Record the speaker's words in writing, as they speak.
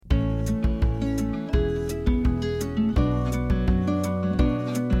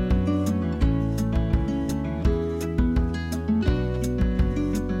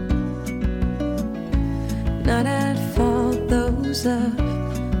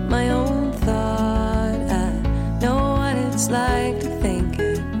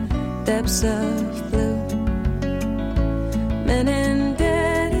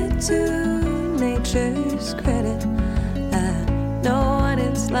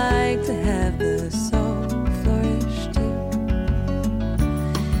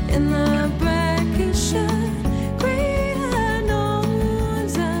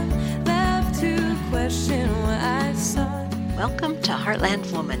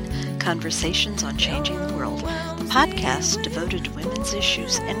Heartland Woman, Conversations on Changing the World, the podcast devoted to women's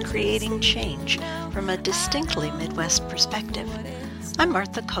issues and creating change from a distinctly Midwest perspective. I'm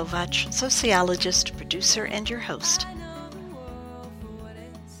Martha Kovach, sociologist, producer, and your host.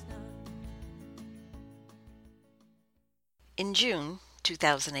 In June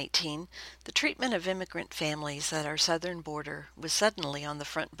 2018, the treatment of immigrant families at our southern border was suddenly on the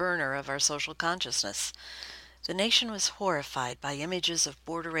front burner of our social consciousness. The nation was horrified by images of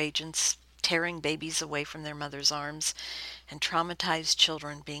border agents tearing babies away from their mothers' arms and traumatized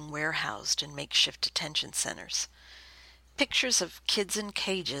children being warehoused in makeshift detention centers. Pictures of kids in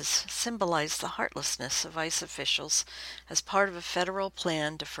cages symbolize the heartlessness of ICE officials as part of a federal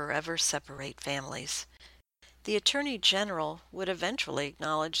plan to forever separate families. The Attorney General would eventually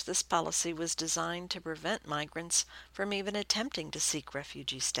acknowledge this policy was designed to prevent migrants from even attempting to seek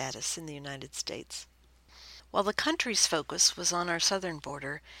refugee status in the United States. While the country's focus was on our southern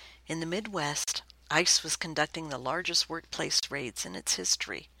border, in the Midwest, ICE was conducting the largest workplace raids in its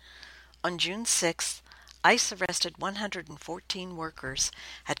history. On June 6th, ICE arrested 114 workers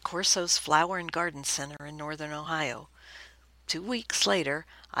at Corso's Flower and Garden Center in northern Ohio. 2 weeks later,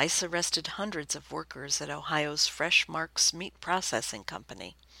 ICE arrested hundreds of workers at Ohio's Fresh Marks Meat Processing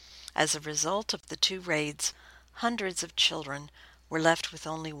Company. As a result of the two raids, hundreds of children were left with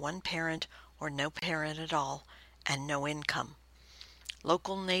only one parent or no parent at all, and no income.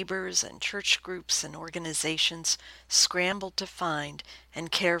 Local neighbors and church groups and organizations scrambled to find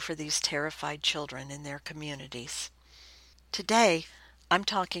and care for these terrified children in their communities. Today, I'm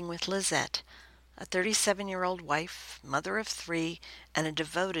talking with Lizette, a 37-year-old wife, mother of 3, and a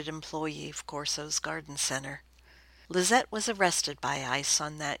devoted employee of Corso's Garden Center. Lizette was arrested by ICE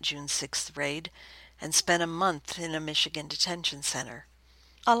on that June 6th raid and spent a month in a Michigan detention center.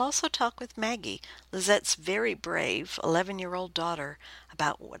 I'll also talk with Maggie, Lizette's very brave 11-year-old daughter,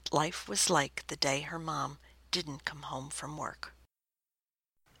 about what life was like the day her mom didn't come home from work.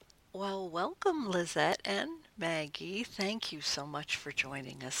 Well, welcome, Lizette and Maggie. Thank you so much for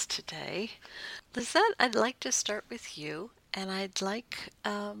joining us today. Lizette, I'd like to start with you, and I'd like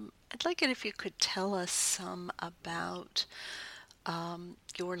it if you could tell us some about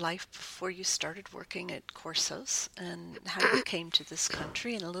your life before you started working at Corso's and how you came to this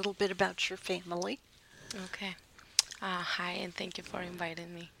country, and a little bit about your family. Okay. Hi, and thank you for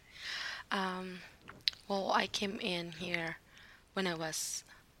inviting me. Well, I came in here when I was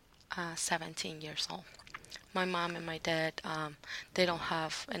 17 years old. My mom and my dad, they don't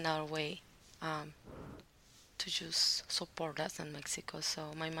have another way to just support us in Mexico.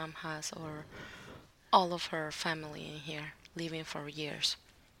 So my mom has all of her family in here, living for years.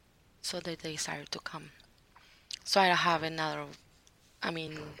 So they decided to come. So I don't have another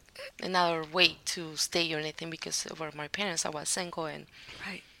way to stay or anything, because over my parents, I was single and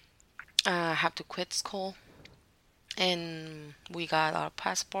Right. I have to quit school. And we got our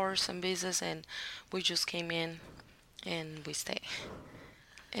passports and visas, and we just came in and we stayed.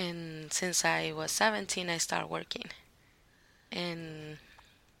 And since I was 17, I started working. And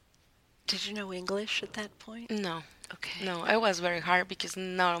Did you know English at that point? no, Okay. no, it was very hard because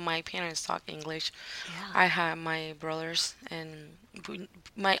none of my parents talk English. Yeah. I had my brothers, and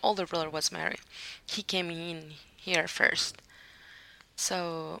my older brother was married. He came in here first.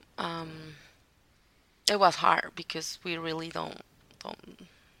 So it was hard because we really don't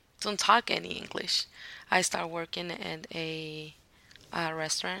talk any English. I started working at a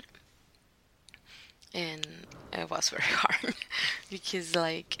restaurant, and it was very hard because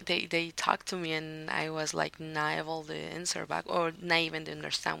like they talked to me and I was like not able to answer back or not even to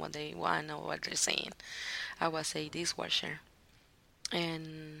understand what they want or what they're saying. I was a dishwasher,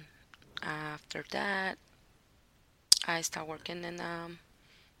 and after that I started working in a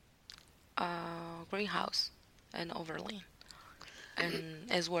greenhouse in Overland, and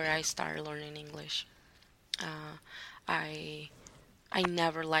is where I started learning English. Uh, I I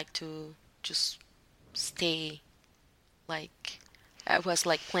never liked to just stay like I was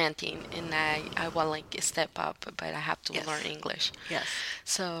like planting, and I want like step up, but I have to Yes. learn English. Yes.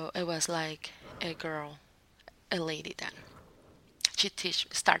 So it was like a lady then. She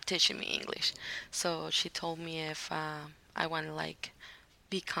start teaching me English. So she told me if I want to like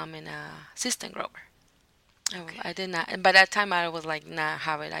become an assistant grower. I did not, and by that time I was like not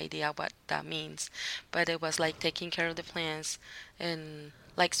have an idea what that means, but it was like taking care of the plants and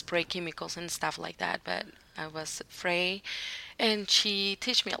like spray chemicals and stuff like that. But I was afraid, and she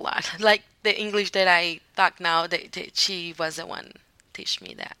teach me a lot. Like the English that I talk now, she was the one teach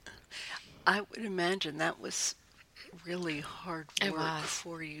me that. I would imagine that was really hard It work was.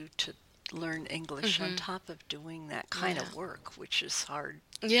 for you to learn English on top of doing that kind Yeah. of work, which is hard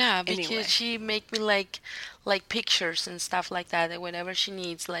Yeah, because anyway. she make me like pictures and stuff like that. And whenever she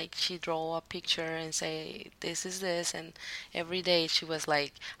needs, like she draw a picture and say this is this, and every day she was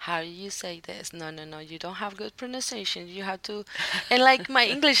like, "How do you say this? No, no, no, you don't have good pronunciation. You have to," and like my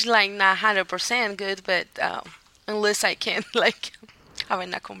English like not 100% good, but unless I can like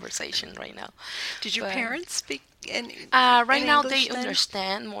having a conversation right now. Did your But parents speak right in now they English then?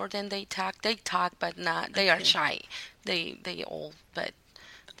 understand more than they talk. They talk, but not. They are Okay. shy. They all, but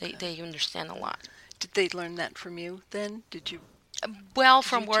they understand a lot. Did they learn that from you then? Well, Did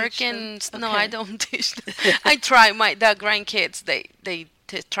you from work teach them? and no, I Okay. don't teach them. I try my the grandkids. They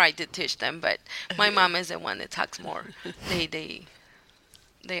try to teach them, but my mom is the one that talks more. They they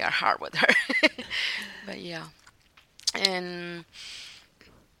they are hard with her. But yeah, and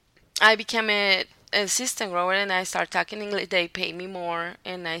I became a assistant grower, and I start talking English. They pay me more,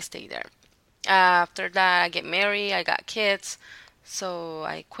 and I stay there. After that, I get married. I got kids. So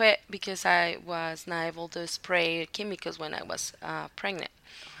I quit because I was not able to spray chemicals when I was pregnant.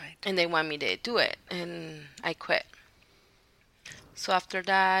 Right. And they want me to do it, and I quit. So after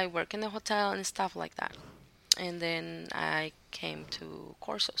that, I work in the hotel and stuff like that. And then I came to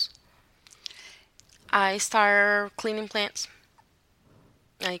Corsos. I started cleaning plants.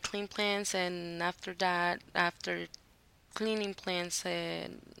 I clean plants, and after that, after cleaning plants,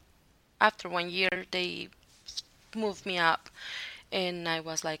 and after 1 year, they moved me up, and I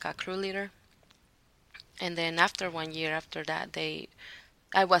was like a crew leader. And then after 1 year after that,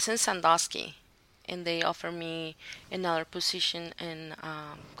 I was in Sandusky, and they offered me another position in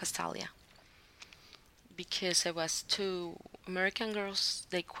Castalia because it was two American girls.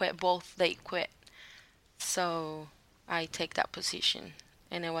 They quit. Both they quit. So I take that position,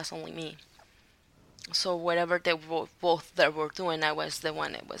 and it was only me. So whatever they both that were doing, I was the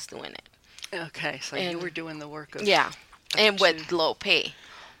one that was doing it. Okay, so you And were doing the work yeah, of and two. with low pay.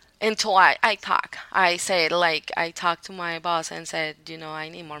 Until I talk. I said, like, I talked to my boss and said, I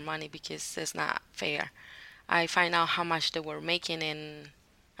need more money because it's not fair. I find out how much they were making, and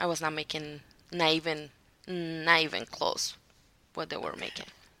I was not making, not even close what they were Okay. making.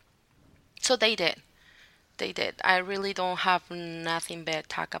 So they did. They did. I really don't have nothing bad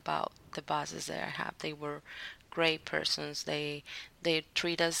talk about the bosses that I have. They were great persons. They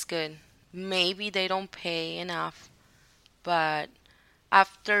treat us good. Maybe they don't pay enough, but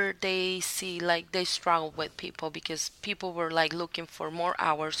after they see like they struggle with people because people were like looking for more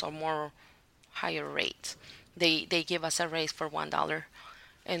hours or more higher rates. They give us a raise for $1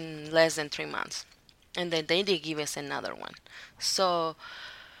 in less than 3 months, and then they give us another one. So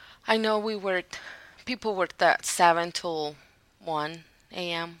I know we worked. People worked at 7 till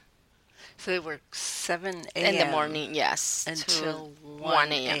 1 a.m. So they work 7 in the a.m. morning, yes, to until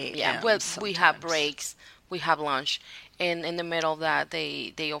 1 a.m. 1 Yeah, a.m. well, we have sometimes. breaks, we have lunch, and in the middle of that,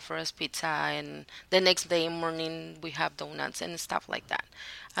 they offer us pizza, and the next day morning we have donuts and stuff like that.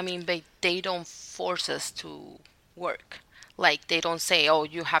 I mean, they don't force us to work. Like they don't say, "Oh,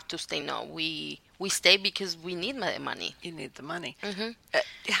 you have to stay." No, we stay because we need the money. You need the money. Mm-hmm.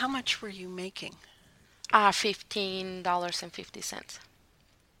 How much were you making? $15.50,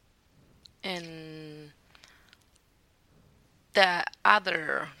 and the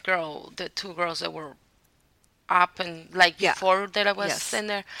other girl, the two girls that were up and like Yeah, before that I was yes, in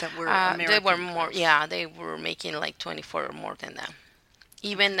there, that were they were American more. girls. Yeah, they were making like 24 or more than that.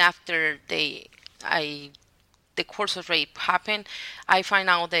 Even after I, the course of rape happened, I find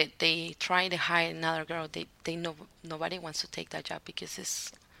out that they try to hire another girl. They know nobody wants to take that job because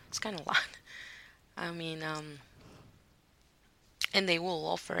it's kind of a lot. I mean, and they will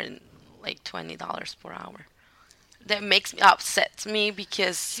offer like $20 per hour. That makes me upset me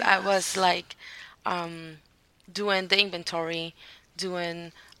because I was Yes. like um, doing the inventory,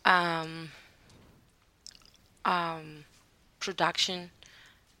 doing um, um, production,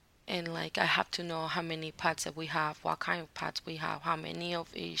 and like I have to know how many pots that we have, what kind of pots we have, how many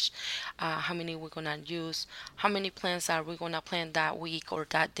of each, how many we're gonna use, how many plants are we gonna plant that week or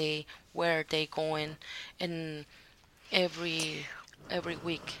that day, where are they going, and every every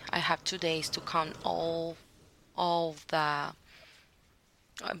week I have 2 days to count all the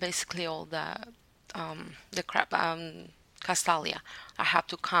basically all the crap castalia. I have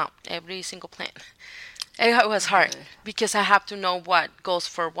to count every single plant. It was hard Okay. because I have to know what goes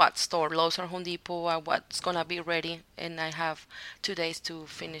for what store, Lowe's or Home Depot, or what's gonna be ready, and I have 2 days to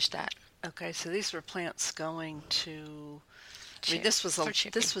finish that. Okay, so these were plants going to, I mean, Ship for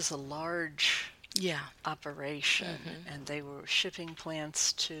shipping. this was a large Yeah. operation, Mhm. and they were shipping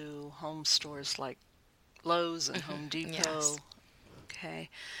plants to home stores like Lowe's and Home Mhm. Yes. Depot. Okay.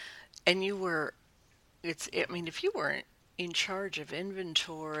 And you were, I mean, if you were in charge of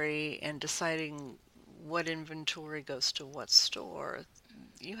inventory and deciding what inventory goes to what store,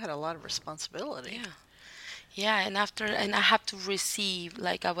 you had a lot of responsibility. Yeah. Yeah, and I have to receive,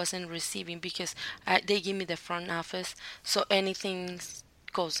 like I wasn't receiving because they give me the front office, so anything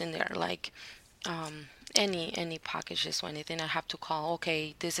goes in there, like um, any packages or anything. I have to call.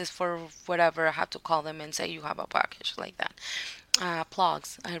 Okay, this is for whatever. I have to call them and say you have a package like that.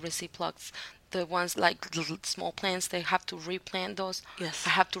 Plugs. I receive plugs. The ones like small plants, they have to replant those. I Yes.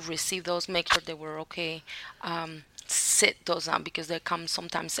 have to receive those, make sure they were okay. Sit those on because they come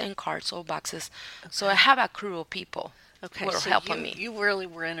sometimes in carts or boxes. So I Okay. have a crew of people who Okay, are so helping you me. you really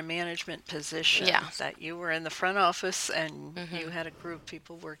were in a management Yeah. position, that you were in the front office and you Mhm. had a group of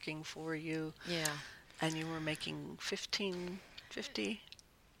people working for you, Yeah. and you were making 15.50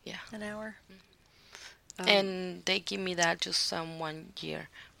 Yeah. an hour. Um, And they give me that just 1 year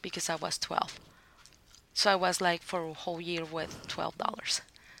because I was 12. So I was like for a whole year with $12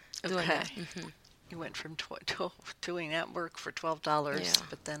 doing okay, that. you went from doing that work for $12, Yeah.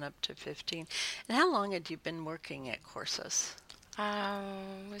 but then up to 15. And how long had you been working at Corsos?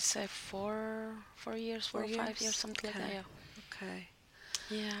 We say 4 years, Four 4 or 5 years, years. something like that. Okay, Yeah. okay,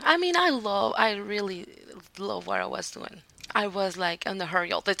 Yeah. I mean, I really love what I was doing. I was like in a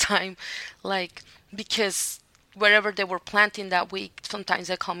hurry all the time, like because wherever they were planting that week, sometimes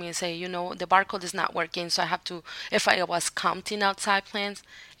they call me and say, the barcode is not working, so I have to. If I was counting outside plants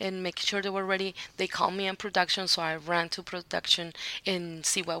and making sure they were ready, they call me in production, so I ran to production and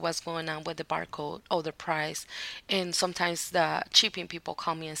see what was going on with the barcode or the price. And sometimes the shipping people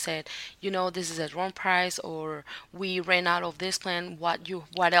call me and said, this is a wrong price, or we ran out of this plant.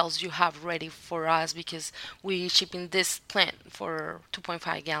 What else you have ready for us, because we shipping this plant for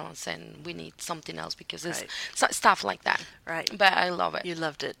 2.5 gallons and we need something else because it's right, stuff like that. right. But I love it. You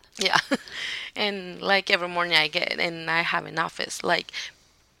loved it. Yeah. And like every morning I get and I have an office, like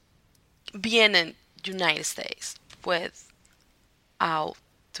being in United States without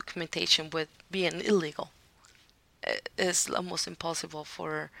documentation, with being illegal, is almost impossible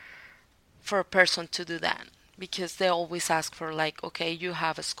for a person to do that, because they always ask for, like, okay, you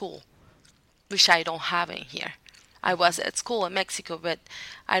have a school, which I don't have in here. I was at school in Mexico, but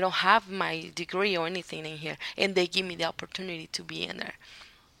I don't have my degree or anything in here, and they give me the opportunity to be in there.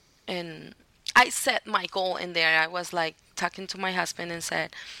 And I set my goal in there. I was like talking to my husband and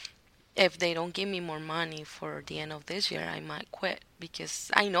said, if they don't give me more money for the end of this year, I might quit, because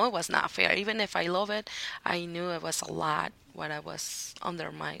I know it was not fair. Even if I love it, I knew it was a lot what I was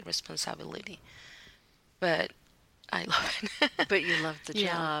under my responsibility. But I love it. But you loved the Yeah.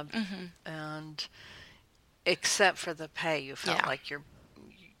 job, and except for the pay, you felt Yeah. like your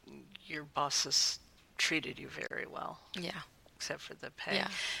bosses treated you very well, Yeah. except for the pay. Yeah.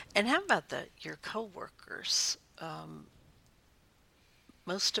 And how about your coworkers?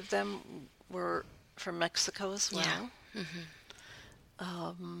 Most of them were from Mexico as Yeah. well.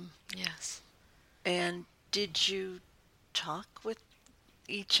 Um, Yes. and did you talk with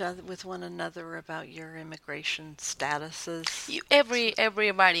with one another about your immigration statuses?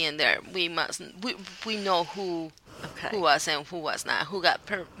 Everybody in there, we know who Okay. was and who was not, who got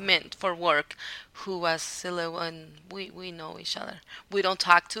permit for work, who was illegal, and we know each other. We don't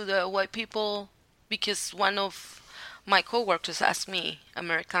talk to the white people, because one of my coworkers asked me,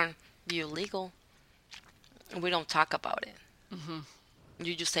 American, you legal? We don't talk about it. Hmm.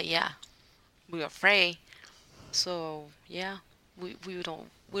 You just say, yeah, we're afraid. So yeah, we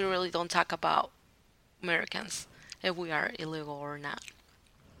really don't talk about Americans, if we are illegal or not.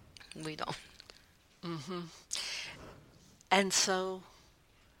 We don't. Hmm. And so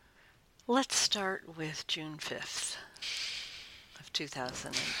let's start with June 5th of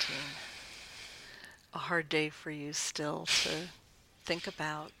 2018. A hard day for you still to think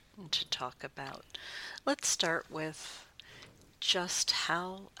about and to talk about. Let's start with just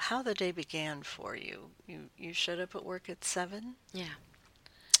how the day began for you. You showed up at work at 7 Yeah.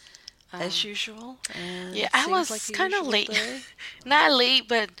 as Um, usual, and yeah, it I seems like was a kind of usual late. day. Not late,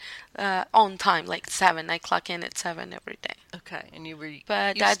 but on time, like 7. I clock in at 7 every day. Okay, and you were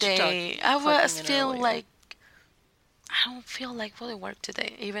But that used to day, I clocking was in feel earlier. like I don't feel like going to work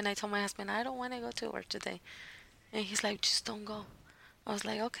today. Even I told my husband I don't want to go to work today, and he's like, just don't go. I was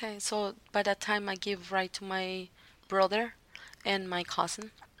like, okay. So by that time, I give ride to my brother and my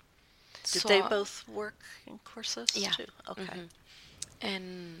cousin. Did they So both work in Corsos yeah. too? Okay. hmm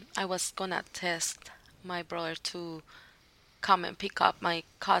And I was gonna test my brother to come and pick up my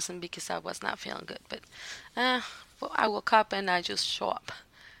cousin because I was not feeling good. But uh, well, I woke up and I just show up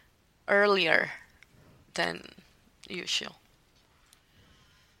earlier than usual.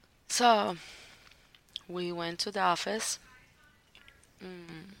 So we went to the office.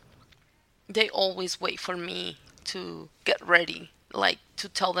 They always wait for me to get ready, like to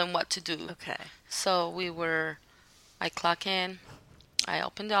tell them what to do. Okay. So I clock in, I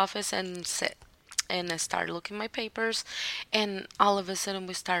open the office and sit. And I start looking my papers, and all of a sudden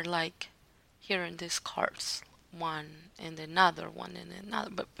we start like hearing these cars, one and another, one and another,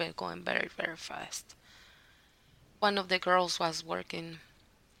 but we're going very, very fast. One of the girls was working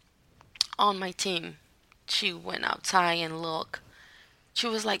on my team. She went outside and looked. She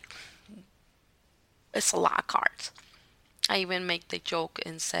was like, it's a lot of cars. I even make the joke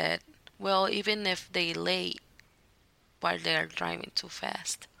and said, well, even if they late, why they're driving too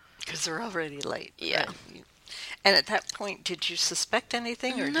fast? Because they're already late. Yeah. Right? And at that point, did you suspect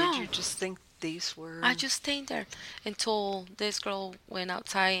anything, or did you No, just think these were... I just stayed there until this girl went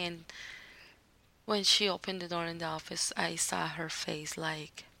outside, and when she opened the door in the office, I saw her face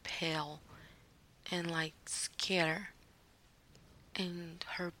like pale and like scared. In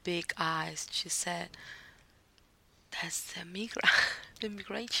her big eyes, she said, that's the migra, the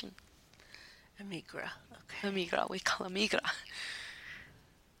immigration. Amigra. Okay. Amigra, we call Amigra.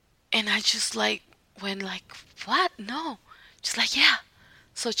 And I just like went like, what? No. She's like, yeah.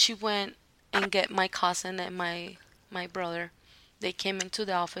 So she went and get my cousin and my brother. They came into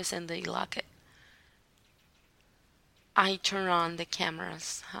the office and they lock it. I turned on the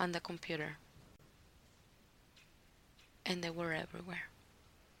cameras on the computer, and they were everywhere.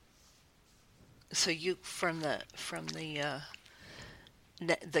 So you,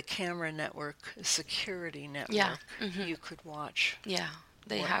 the camera network, security Yeah. network, Hmm. you could watch Yeah.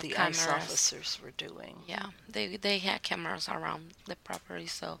 They what have the ICE cameras. officers were doing. Yeah. They had cameras around the property,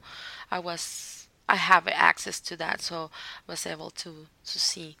 so I have access to that, so I was able to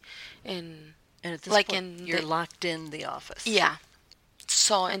see. And And at this like point, in you're the locked in the office. yeah.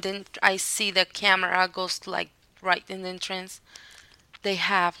 So and then I see the camera goes like right in the entrance. They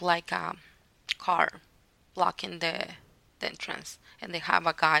have like a car blocking the entrance, and they have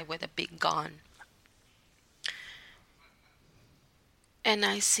a guy with a big gun. And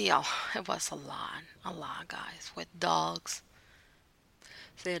I see, oh, it was a lot, guys, with dogs.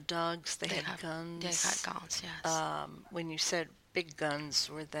 They had dogs, they They had have, they had guns. guns, yes. When you said big guns,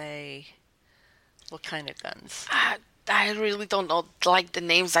 were they, what kind of guns? I really don't know like the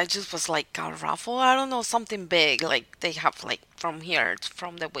names. I just was like a raffle. I don't know, something big. Like they have like from here,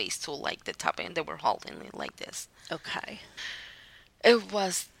 from the waist to like the top, and they were holding it like this. Okay. It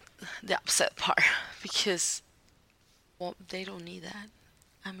was the upset part because well, they don't need that.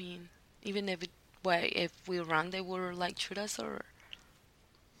 I mean, even if we run, they would like shoot us, or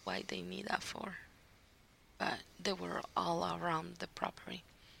why they need that for? But they were all around the property.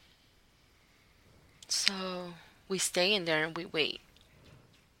 So we stay in there and we wait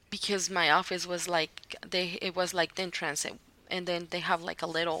because my office was like it was like the entrance, and then they have like a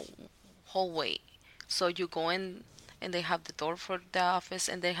little hallway. So you go in and they have the door for the office,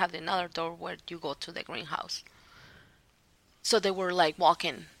 and they have another door where you go to the greenhouse. So they were like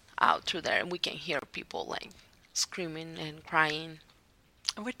walking out through there, and we can hear people like screaming and crying.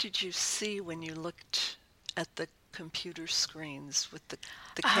 And what did you see when you looked at the computer screens with the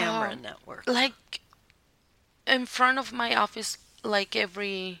camera Um, network? like in front of my office, like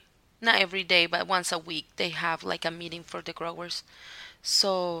not every day, but once a week, they have like a meeting for the growers.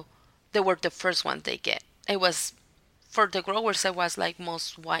 So they were the first one they get. It was for the growers. It was like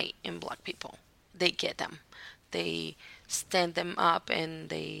most white and black people. They get them. They stand them up and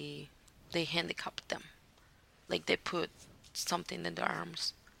they handicap them. Like they put something in their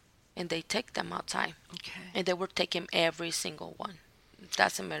arms and they take them outside. Okay. And they were taking every single one.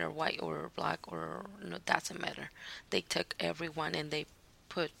 Doesn't matter white or black or no, doesn't matter. They took everyone and they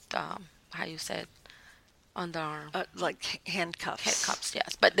put how you said on the arm Like handcuffs. handcuffs.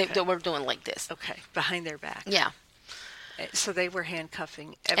 Yes, but Okay. they were doing like this. Okay, behind their back. Yeah, So they were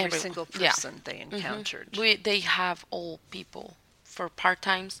handcuffing every everyone. single Yeah. person they encountered. They have old people for part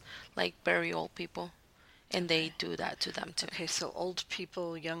times, like very old people, and they Okay. do that to them too. Okay, so old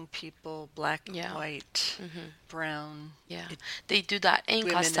people, young people, black, Yeah. white, brown, Yeah, they do that in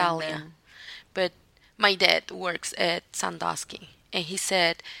women and Castalia. men. But my dad works at Sandusky, and he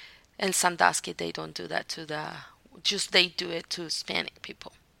said in Sandusky they don't do that to just they do it to Hispanic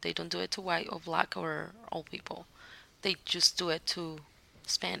people. They don't do it to white or black or old people. They just do it to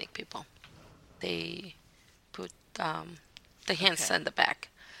Hispanic people. They put the hands Okay. in the back.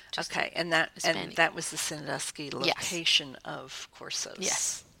 Just Okay, and that Hispanic. was the Sandusky Yes. location of Corsos.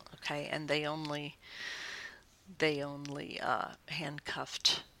 Yes. Okay, and they only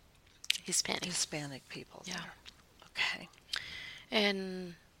handcuffed Hispanic. Hispanic people Yeah. there. Okay.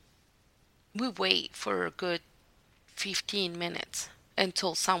 And we wait for a good 15 minutes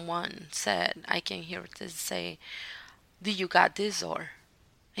until someone said, I can hear it say, do you got this door?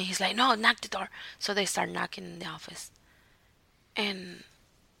 And he's like, no, knock the door. So they start knocking in the office. And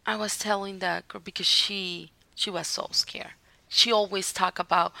I was telling that girl because she was so scared. She always talk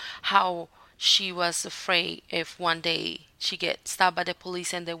about how she was afraid if one day she get stopped by the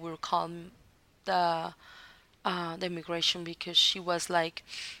police and they will call the the immigration because she was like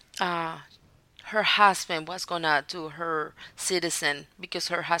uh her husband was gonna do her citizen because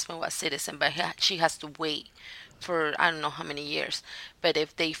her husband was citizen, but she has to wait for I don't know how many years. But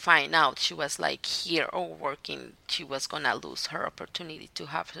if they find out she was like here or working, she was gonna lose her opportunity to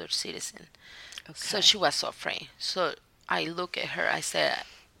have her citizen. So Okay. she was so afraid. So I look at her. I said,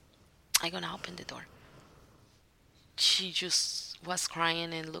 "I'm gonna open the door." She just was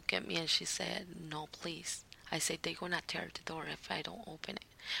crying and looked at me and she said, "No, please." I said, "They're gonna tear the door if I don't open it."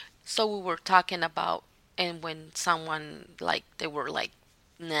 So we were talking about, and when someone like they were like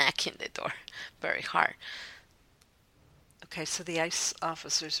knocking the door very hard. Okay, so the ICE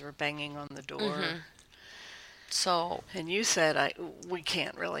officers were banging on the door, hmm So, and you said, we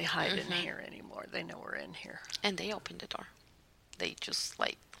can't really hide in hmm here anymore. They know we're in here. and they opened the door. They just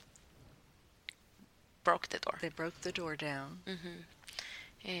like broke the door. They broke the door down.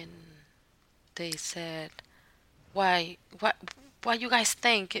 And they said, why you guys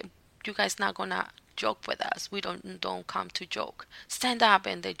think you guys not gonna joke with us? We don't come to joke. Stand up.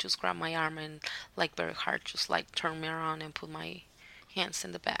 And they just grabbed my arm and like very hard just like turn me around and put my hands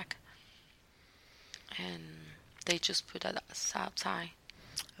in the back. And they just put us outside.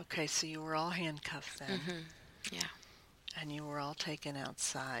 Okay, so you were all handcuffed then, Yeah. and you were all taken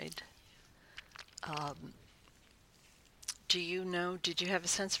outside. Um, did you have a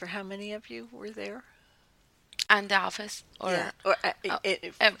sense for how many of you were there? And the office Yeah, or or uh,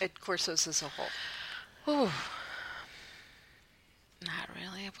 at Corsos as a whole. whew, not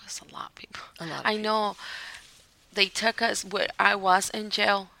really. It was a lot of people. A lot of I people. know they took us where I was in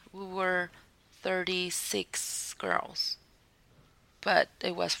jail. We were 36 girls, but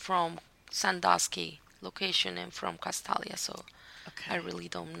it was from Sandusky location and from Castalia, so I Okay. really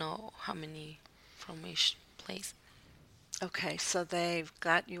don't know how many from each place. Okay, so they've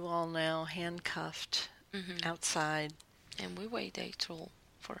got you all now handcuffed outside. And we waited till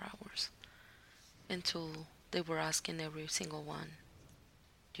 4 hours until they were asking every single one,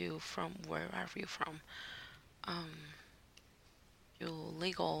 "You from where are you from? Um, you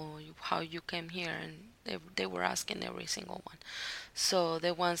legal? How you came here?" And they were asking every single one. So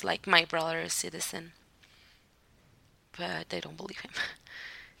the ones like my brother is citizen, but they don't believe him.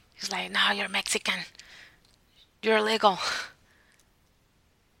 He's like, "No, you're Mexican. You're illegal."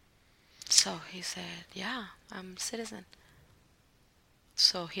 So he said, "Yeah, I'm citizen."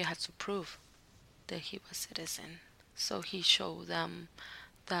 So he had to prove that he was citizen. So he showed them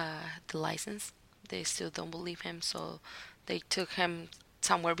the license. They still don't believe him, so they took him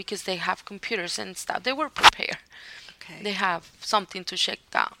somewhere because they have computers and stuff. They were prepared. Okay. They have something to check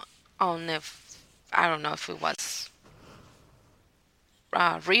down on if I don't know if it was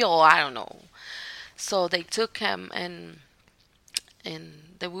real. I don't know. So they took him and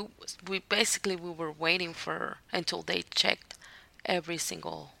we basically we were waiting for until they checked every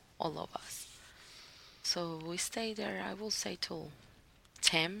single all of us. So we stayed there. I will say till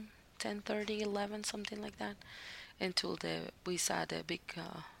 10, 10:30, 11, something like that, until the we saw the big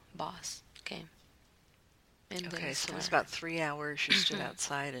boss came and they Okay, so it was start. about 3 hours you stood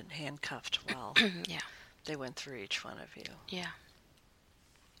outside and handcuffed while Yeah, they went through each one of you. yeah.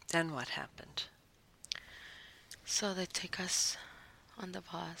 Then what happened? So they take us on the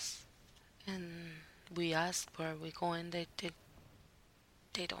bus and we asked where we going.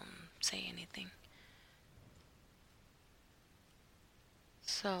 They don't say anything.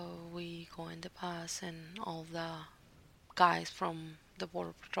 So we go in the bus and all the guys from the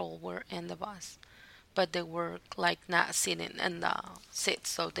border patrol were in the bus, but they were like not sitting in the seats,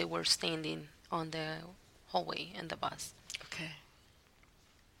 so they were standing on the hallway in the bus, Okay.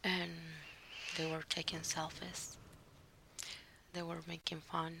 and they were taking selfies. They were making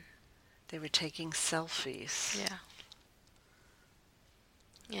fun. They were taking selfies. Yeah,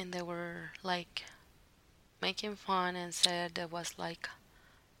 and they were like making fun and said there was like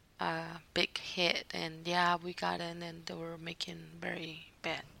a big hit, and yeah, we got it, and they were making very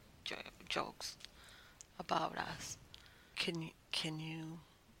bad jokes about us. Can you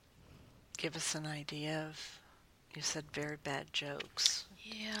give us an idea of, you said very bad jokes.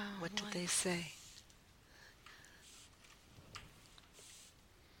 Yeah, What did like they say?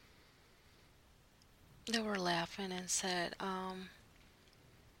 they were laughing and said,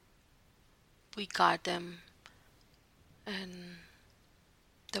 we got them, and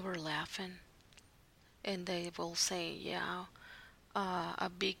they were laughing, and they will say, yeah, a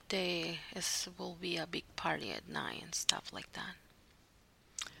big day will be a big party at night and stuff like that.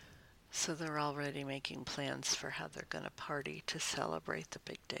 So they're already making plans for how they're going to party to celebrate the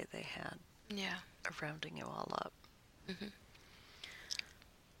big day they had. Yeah. Rounding you all up. Mm-hmm.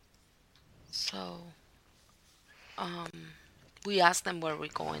 So, we asked them where we're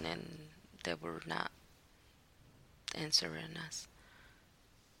going, and they were not answering us.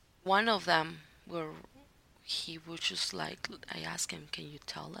 One of them, were he was just like, I asked him, can you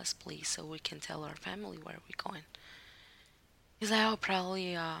tell us, please, so we can tell our family where we're going? He's like, oh,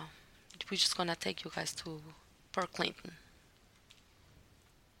 probably, we're just gonna take you guys to Port Clinton.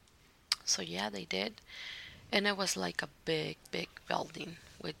 So yeah, they did. And it was like a big, big building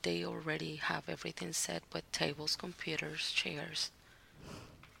where they already have everything set with tables, computers, chairs,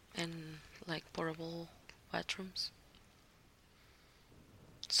 and like portable bathrooms.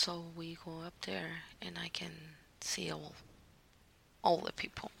 So we go up there and I can see all the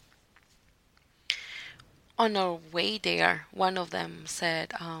people. On our way there, one of them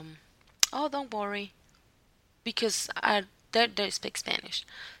said, oh, don't worry, because they speak Spanish.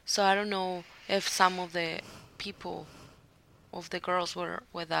 So I don't know if some of the people of the girls were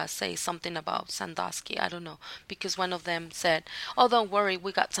with us say something about Sandusky. I don't know, because one of them said, oh, don't worry,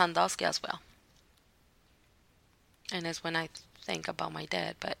 we got Sandusky as well. And it's when I think about my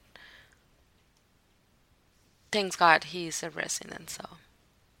dad, but thanks God he's a resident, so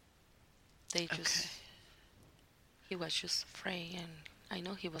they just, Okay. he was just afraid, and I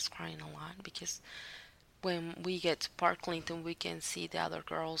know he was crying a lot, because when we get to Park Clinton, we can see the other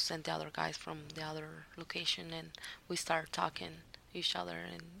girls and the other guys from the other location, and we start talking to each other,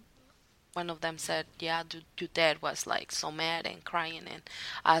 and one of them said, yeah, your dad was like so mad and crying, and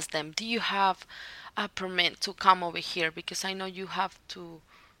asked them, do you have a permit to come over here? Because I know you have to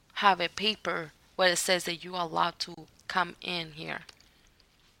have a paper where it says that you are allowed to come in here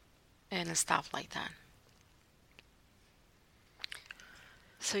and stuff like that.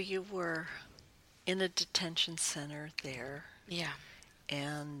 So you were in a detention center there, Yeah.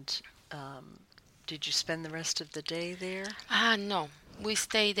 and did you spend the rest of the day there? No. We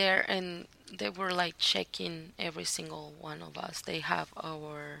stayed there, and they were like checking every single one of us. They have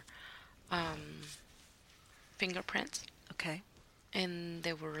our fingerprints, Okay. and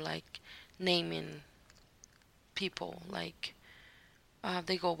they were like naming people. Like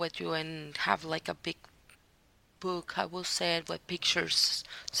they go with you and have like a big book, I will say it, with pictures.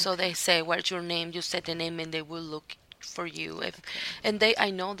 So Okay. they say, what's your name? You said the name, and they will look for you. If Okay. and I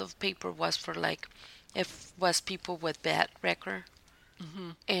know the paper was for like, if was people with bad record,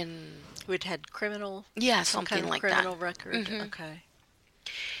 Mm-hmm. and Who had criminal, yeah, some kind something of like that. criminal record? Hmm. Okay.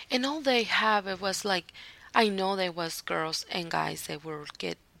 And all they have, it was like, I know there was girls and guys that were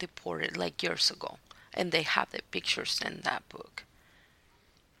get deported like years ago, and they have the pictures in that book,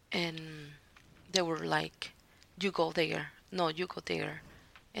 and they were like, you go there, no, you go there,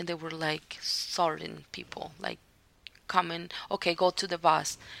 and they were like sorting people, like coming, okay, go to the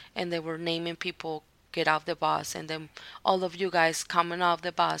bus, and they were naming people, get off the bus, and then all of you guys coming off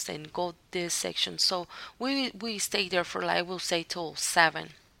the bus and go this section. So we stayed there for like, I will say till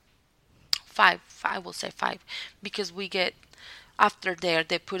 5, I will say 5, because we get, after there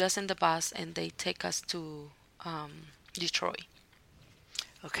they put us in the bus and they take us to Detroit.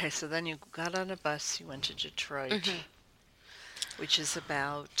 Okay, so then you got on a bus, you went to Detroit, Hmm. which is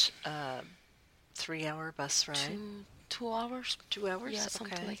about a 3-hour bus ride. 2 hours, 2 hours? yeah,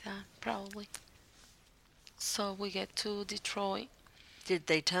 something Okay. like that, probably. So we get to Detroit. Did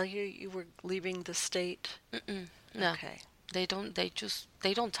they tell you you were leaving the state? Mm-mm, no, Okay. they don't.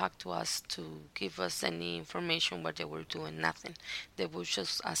 They don't talk to us to give us any information what they were doing. Nothing. They were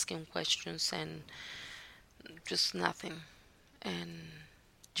just asking questions and just nothing. And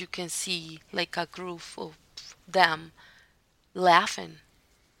you can see like a group of them laughing,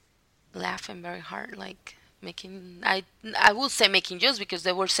 laughing very hard, like making. I will say making jokes, because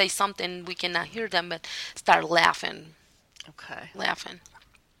they will say something we cannot hear them, but start laughing, Okay. laughing.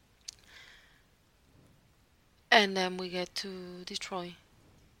 And then we get to Detroit.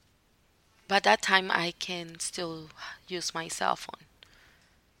 By that time, I can still use my cell phone.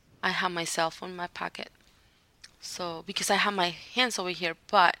 I have my cell phone in my pocket. So, because I have my hands over here,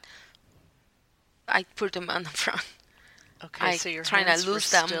 but I put them on the front. Okay, I so your trying to hands were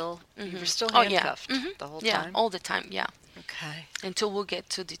lose them. still, you were still Oh yeah. handcuffed the whole Yeah, time? all the time. Yeah, Okay. until we get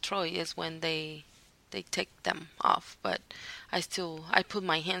to Detroit is when they take them off. But I put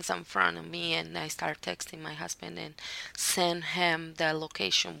my hands in front of me, and I start texting my husband and send him the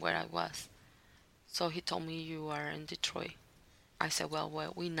location where I was. So he told me, you are in Detroit. I said,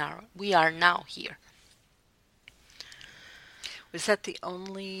 well, we are now here. Was that the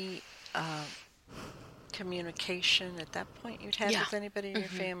only communication at that point you'd had with anybody in your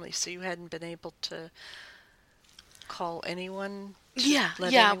family? So you hadn't been able to call anyone?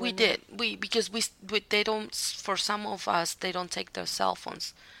 Yeah, we did. Because they don't, for some of us, they don't take their cell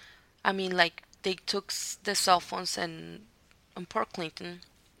phones. I mean, like, they took the cell phones in Port Clinton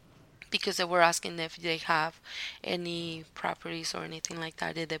because they were asking if they have any properties or anything like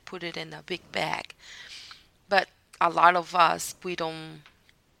that. They put it in a big bag. But a lot of us, we don't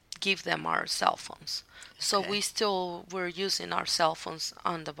give them our cell phones. So we still were using our cell phones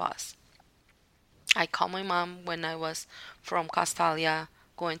on the bus. I called my mom when I was from Castalia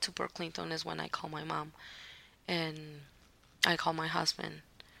going to Port Clinton is when I called my mom. And I called my husband.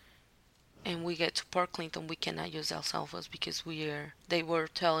 And we get to Port Clinton, we cannot use our cell phones because they were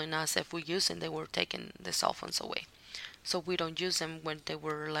telling us if we use them, they were taking the cell phones away. So we don't use them when they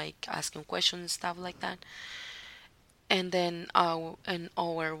were like asking questions and stuff like that. And then on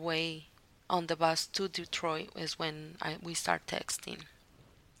our way on the bus to Detroit is when we start texting.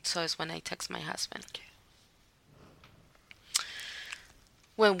 So it's when I text my husband.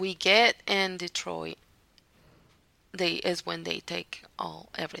 When we get in Detroit, is when they take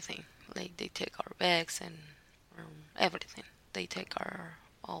everything. Like they take our bags and everything. They take our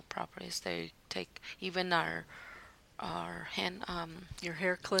all properties. They take even our hand your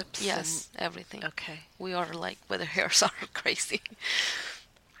hair clips. Yes, everything. Okay. We are like, with the hairs are crazy.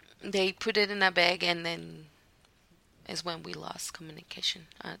 They put it in a bag, and then is when we lost communication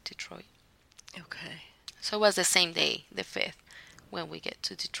at Detroit. Okay. So it was the same day, the 5th, when we get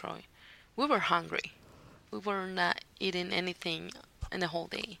to Detroit. We were hungry. We were not eating anything in the whole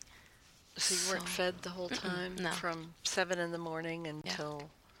day. So you weren't fed the whole time? No. From 7 in the morning until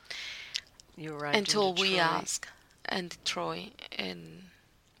you arrived until in Detroit? We asked in Detroit, and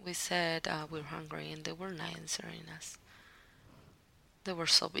we said we're hungry, and they were not answering us. They were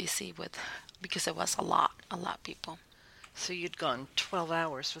so busy because it was a lot of people. So you'd gone 12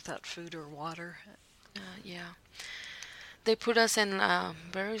 hours without food or water? Yeah. They put us in a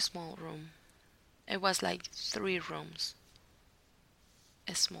very small room. It was like 3 rooms.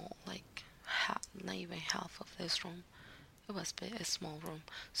 A small, like not even half of this room. It was a small room.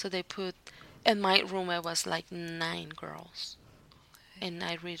 So they put, in my room it was like 9 girls. Okay. And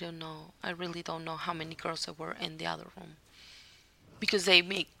I really don't know how many girls there were in the other room. Because they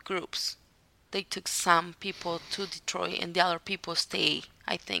make groups. They took some people to Detroit and the other people stay,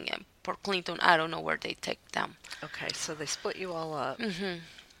 I think, in Port Clinton. I don't know where they take them. Okay, so they split you all up. Mm-hmm.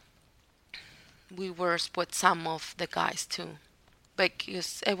 We were split some of the guys too.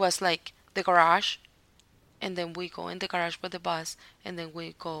 Because it was like the garage, and then we go in the garage with the bus, and then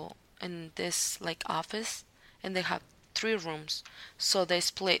we go in this like office, and they have 3 rooms. So they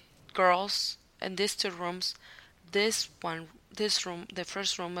split girls in these 2 rooms. This room, the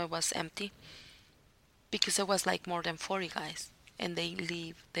first room, it was empty because it was like more than 40 guys, and they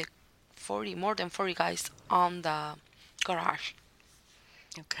leave the more than 40 guys on the garage.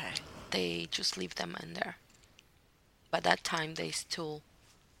 Okay. They just leave them in there. By that time, they still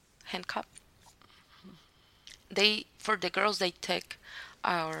handcuffed. For the girls, they take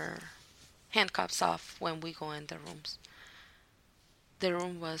our handcuffs off when we go in the rooms. The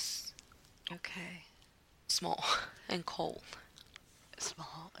room was small and cold.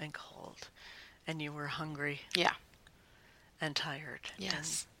 Small and cold. And you were hungry. Yeah. And tired. Yes.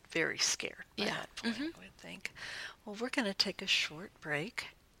 And very scared by that point, I would think. Well, we're going to take a short break,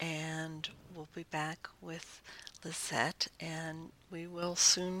 and we'll be back with Lizette, and we will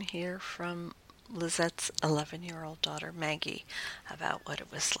soon hear from Lizette's 11-year-old daughter, Maggie, about what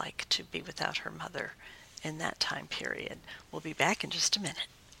it was like to be without her mother in that time period. We'll be back in just a minute.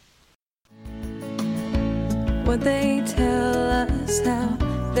 What they tell us, how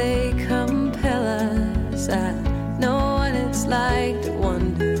they compel us, I know what it's like to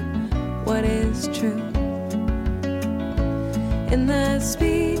wonder what is true. In the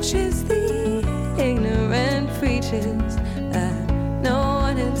speeches the ignorant preachers, I know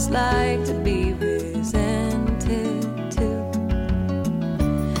what it's like to be resented too.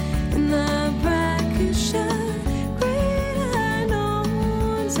 In the brackish great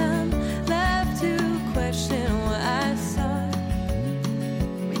unknowns, I'm left to question what I saw.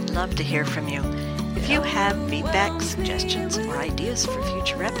 We'd love to hear from you. If you have feedback, suggestions, or ideas for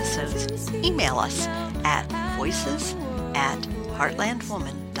future episodes, email us at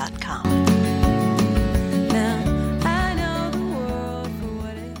voices@heartlandwoman.com.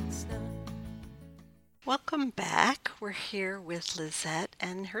 Welcome Welcome back. We're here with Lizette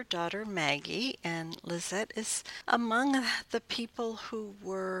and her daughter Maggie, and Lizette is among the people who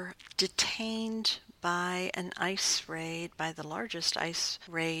were detained by an ICE raid, by the largest ICE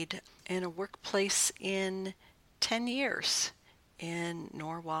raid in a workplace in 10 years in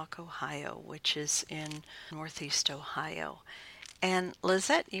Norwalk, Ohio, which is in Northeast Ohio. And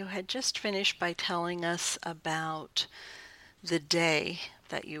Lizette, you had just finished by telling us about the day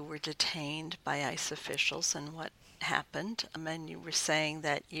that you were detained by ICE officials and what happened. And you were saying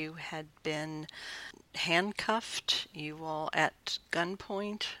that you had been handcuffed, you all at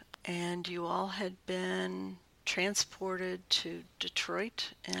gunpoint, and you all had been transported to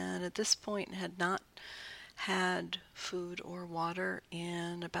Detroit, and at this point had not had food or water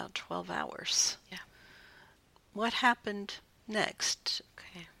in about 12 hours. Yeah. What happened next?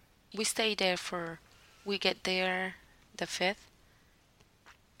 Okay. We stayed there we get there the 5th.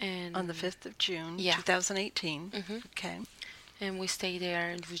 And On the 5th of June, Yeah. 2018. Mm-hmm. Okay. And we stayed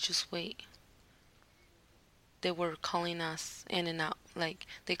there and we just wait. They were calling us in and out. Like,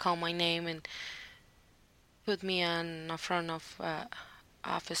 they called my name and put me in front of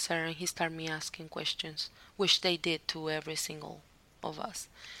officer, and he started me asking questions, which they did to every single of us,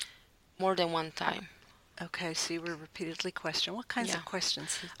 more than one time. Okay, so you were repeatedly questioned. What kinds Yeah. of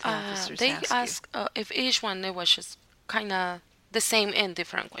questions did the officers They ask asked if each one, it was just kind of the same and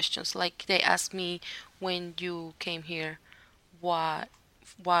different questions. Like, they asked me, when you came here, what,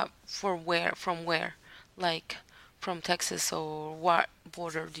 from where, like from Texas, or what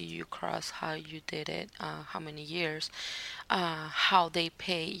border do you cross, how you did it, how many years, how they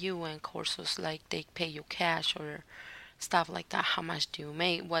pay you and courses, like they pay you cash or stuff like that, how much do you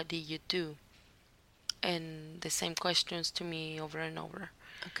make, what do you do, and the same questions to me over and over.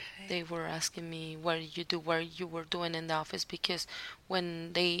 Okay. They were asking me what did you do, what you were doing in the office, because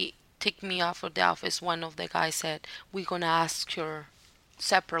when they took me off of the office, one of the guys said, we're gonna ask her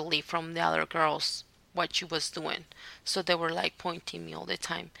separately from the other girls what she was doing. So they were like pointing me all the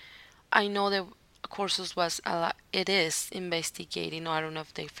time. I know the courses was a lot, it is investigating. I don't know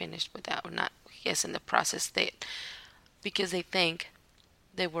if they finished with that or not. I guess in the process because they think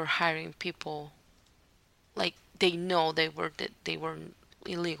they were hiring people, like they know they were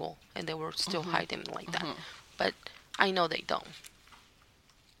illegal and they were still hiding like that. But I know they don't.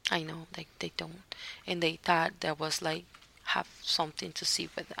 I know they don't. And they thought that was like have something to see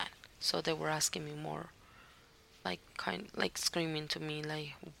with that. So they were asking me more, like like screaming to me,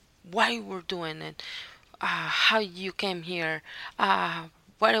 like why you were doing it, how you came here,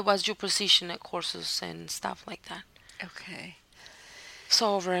 what was your position at courses and stuff like that. Okay.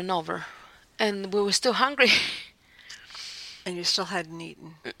 So over and over, and we were still hungry. And you still hadn't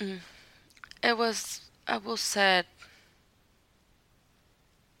eaten? It was, I will say,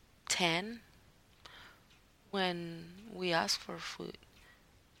 10 when we asked for food.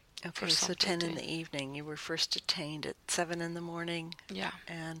 Okay, so 10 in the evening. You were first detained at 7 in the morning. Yeah.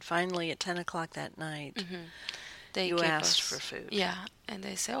 And finally at 10 o'clock that night, They you gave asked us, for food. Yeah, and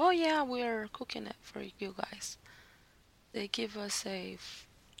they said, oh yeah, we're cooking it for you guys. They give us a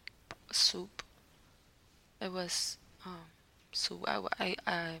soup. It was soup. I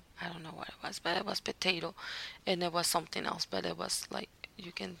don't know what it was, but it was potato, and it was something else. But it was like,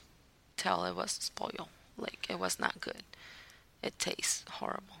 you can tell it was spoiled. Like, it was not good. It tastes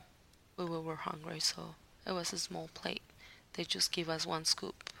horrible. We were hungry, so it was a small plate. They just give us one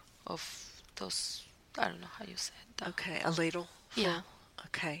scoop of those. I don't know how you said that. Okay, a ladle full? Yeah.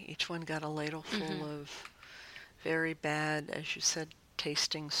 Okay, each one got a ladle full of very bad, as you said,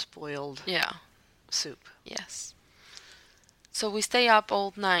 tasting spoiled Yeah. soup. Yes. So we stay up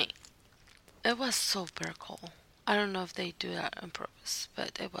all night. It was super cold. I don't know if they do that on purpose,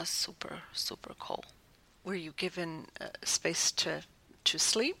 but it was super, super cold. Were you given space to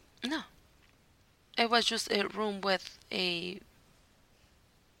sleep? No. It was just a room with a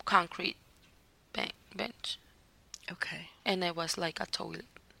concrete bench. Okay. And it was like a toilet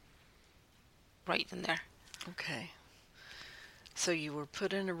right in there. Okay. So you were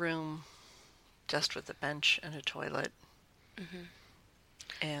put in a room just with a bench and a toilet.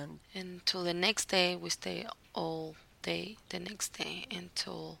 And until the next day, we stay all day the next day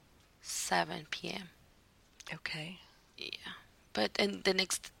until 7 p.m. okay. Yeah. But and the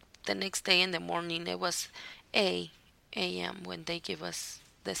next day in the morning, it was 8 a.m. when they give us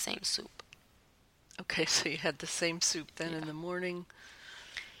the same soup. Okay, so you had the same soup then in the morning.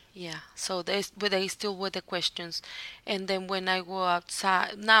 Yeah, so they still with the questions, and then when I go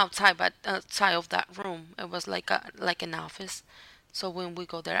outside, not outside, but outside of that room, it was like an office. So when we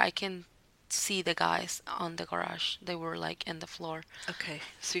go there, I can see the guys on the garage. They were like in the floor. Okay,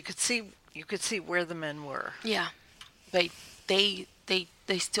 so you could see where the men were, Yeah, but they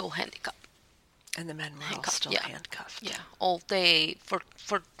still handicapped. and the men were all Handcuffed, still yeah. handcuffed. Yeah, all day for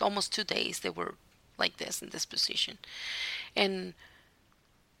almost 2 days they were like this in this position. And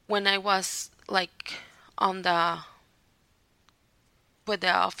when I was like on the with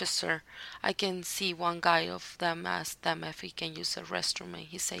the officer, I can see one guy of them ask them if he can use the restroom, and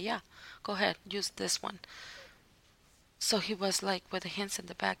he said, "Yeah, go ahead, use this one." So he was like with the hands in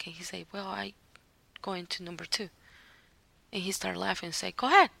the back, and he said, "Well, I going to number 2," and he started laughing and said, "Go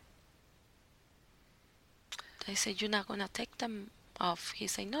ahead." I said, "You're not gonna take them off?" He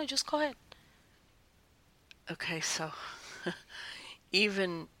said, "No, just go ahead." Okay, so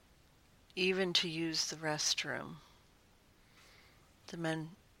even to use the restroom, the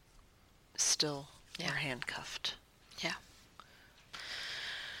men still were handcuffed. Yeah.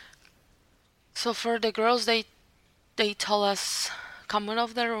 So for the girls, they tell us come out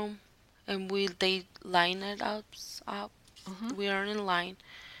of the room, and they line it up. We are in line,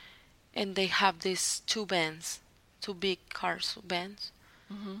 and they have these 2 vans, 2 big cars vans,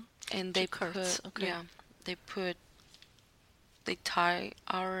 and they 2 carts, put okay. they tie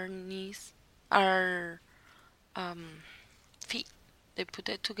our feet. They put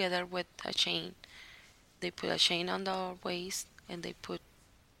it together with a chain. They put a chain on our waist, and they put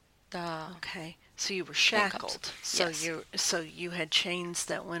the Okay, so you were handcuffs. shackled. Yes. So you had chains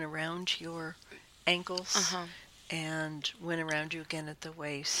that went around your ankles and went around you again at the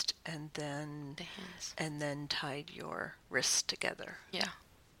waist, and then the hands. tied your wrists together. Yeah.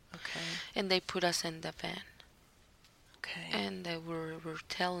 Okay. And they put us in the van. Okay. And they were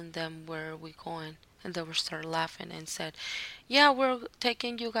telling them where we going, and they were start laughing and said, "Yeah, we're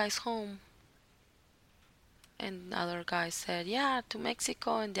taking you guys home." And the other guy said, "Yeah, to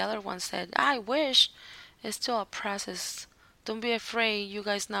Mexico." And the other one said, "I wish. It's still a process. Don't be afraid. You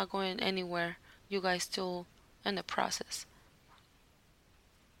guys not going anywhere. You guys still in the process."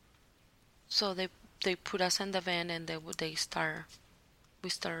 So they put us in the van, and they start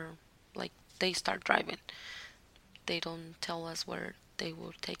driving. They don't tell us where they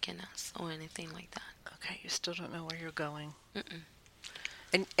were taking us or anything like that. Okay, you still don't know where you're going. Mm-mm.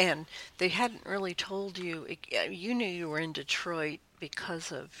 And they hadn't really told you. You knew you were in Detroit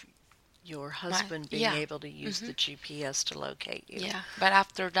because of your husband being yeah. able to use the GPS to locate you. Yeah, but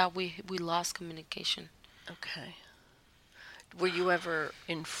after that we lost communication. Okay. Were you ever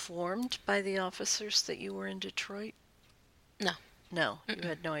informed by the officers that you were in Detroit? No. No, Mm-mm. you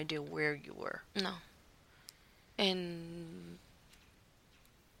had no idea where you were. No. And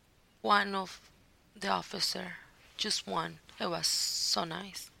one of the officer, just one, it was so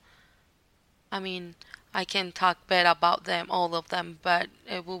nice. I mean, I can talk bad about them, all of them, but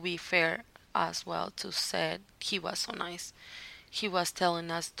it will be fair as well to say he was so nice. He was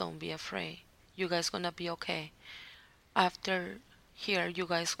telling us, "Don't be afraid. You guys gonna be okay. After here, you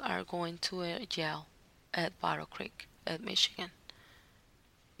guys are going to a jail at Battle Creek, at Michigan.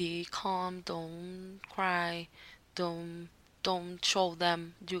 Be calm. Don't cry. Don't show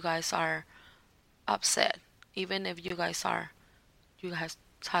them you guys are upset. Even if you guys are, you guys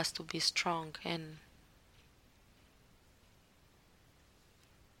has to be strong." And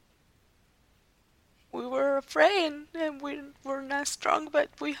we were afraid, and we were not strong, but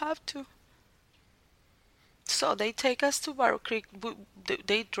we have to. So they take us to Battle Creek.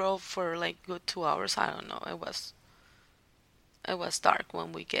 They drove for like good 2 hours. I don't know. It was dark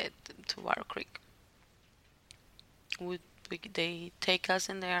when we get to Battle Creek. They take us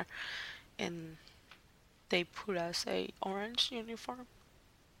in there, and they put us a orange uniform.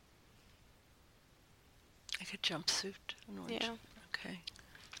 Like a jumpsuit? An orange. Yeah. Okay.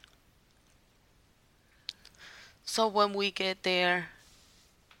 So when we get there,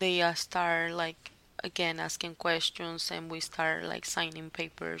 they start like again asking questions, and we start like signing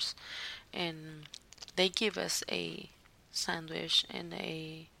papers, and they give us a sandwich and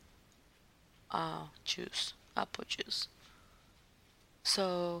a juice, apple juice.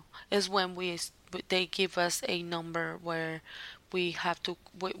 So it's when they give us a number where we have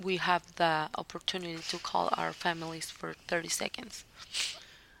the opportunity to call our families for 30 seconds.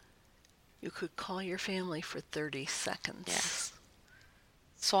 You could call your family for 30 seconds. Yes.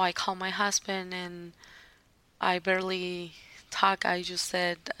 So I called my husband, and I barely talk. I just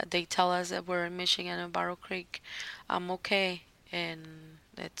said, they tell us that we're in Michigan and Battle Creek. I'm okay. And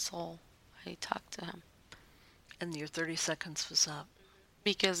that's all. I talked to him. And your 30 seconds was up.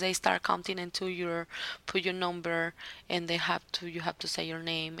 because they start counting into your put your number, and you have to say your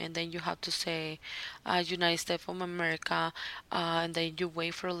name, and then you have to say United States of America, and then you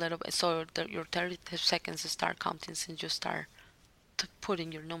wait for a little bit, so your 30 seconds start counting since you start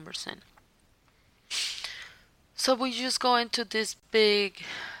putting your numbers in. So we just go into this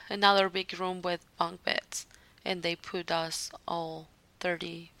another big room with bunk beds, and they put us all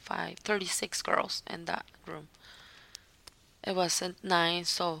 36 girls in that room. It wasn't nice.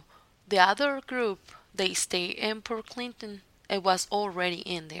 So the other group, they stay in Port Clinton. It was already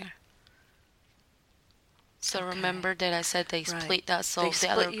in there. So Okay. remember that I said they Right. split us. So They the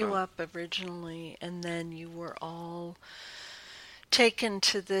split other you group, up originally, and then you were all taken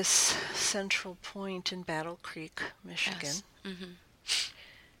to this central point in Battle Creek, Michigan. yes,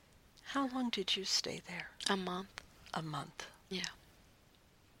 How long did you stay there? a month. A month. Yeah,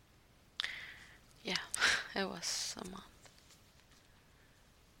 yeah, it was a month.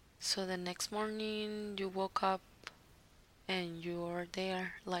 So the next morning you woke up and you were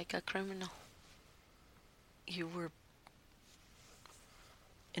there like a criminal. You were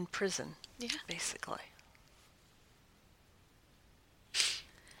in prison, Yeah. basically.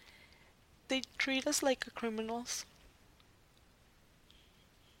 They treat us like criminals.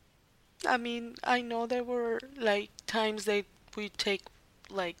 I mean, I know there were like times that we take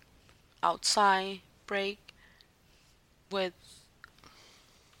like outside break with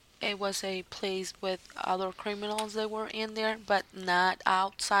it was a place with other criminals that were in there, but not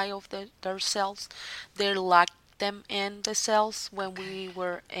outside of their cells. They locked them in the cells when we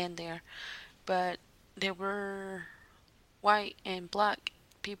were in there, but they were white and black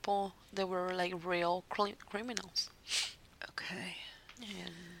people. They were like real criminals. Okay.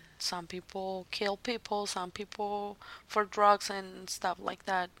 And some people kill people, some people for drugs and stuff like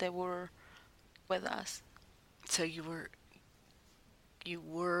that. They were with us. So you were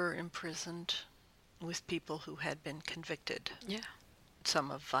imprisoned with people who had been convicted, Yeah. some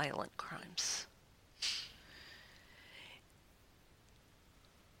of violent crimes.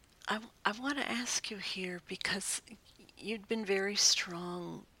 I want to ask you here because you'd been very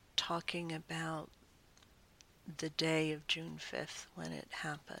strong talking about the day of June 5th when it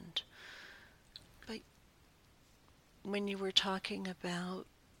happened. But when you were talking about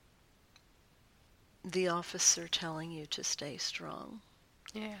the officer telling you to stay strong,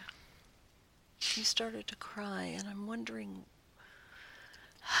 Yeah. you started to cry, and I'm wondering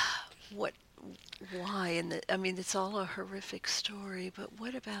why, and I mean, it's all a horrific story, but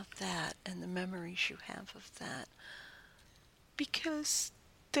what about that and the memories you have of that? Because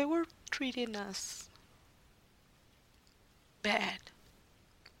they were treating us bad.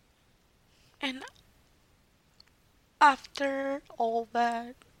 And after all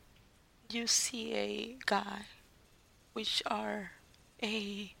that, you see a guy, which are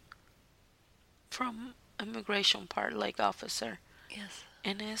a from immigration part like officer, Yes.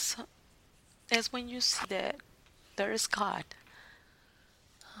 and as when you see that there is God,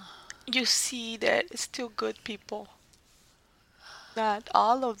 you see that it's still good people. Not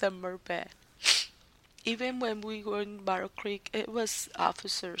all of them were bad. Even when we were in Battle Creek, it was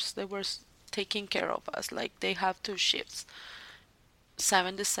officers that were taking care of us. Like they have two shifts,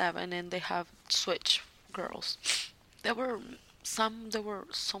 7 to 7, and they have switch girls. There were some that were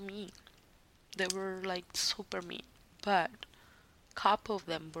so mean. They were like super mean, but a couple of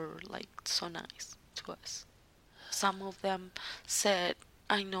them were like so nice to us. Some of them said,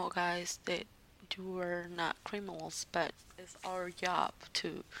 I know guys that you are not criminals, but it's our job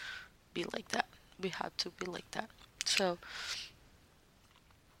to be like that. We have to be like that. So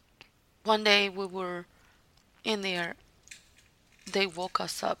one day we were in there, they woke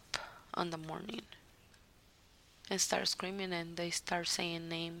us up on the morning and start screaming, and they start saying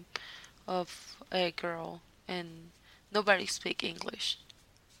name of a girl, and nobody speak English.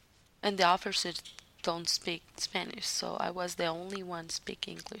 And the officers don't speak Spanish, so I was the only one speak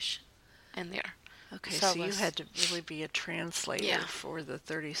English in there. Okay, So so you was- had to really be a translator Yeah. for the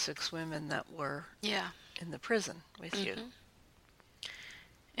 36 women that were Yeah. in the prison with you. Mhm.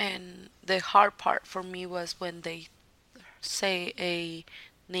 And the hard part for me was when they say a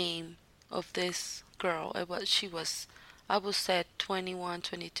name of this girl. I was said 21,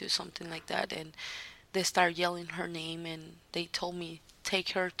 22, something like that, and they start yelling her name, and they told me take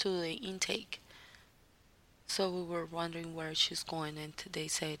her to the intake. So we were wondering where she's going, and they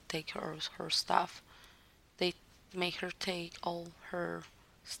said take her stuff. They make her take all her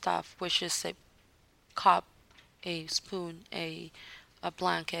stuff, which is a cup, a spoon, a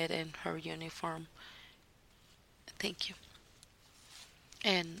blanket, and her uniform. Thank you.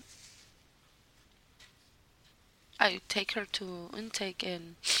 And I take her to intake,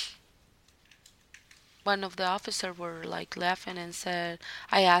 and one of the officers were like laughing and said,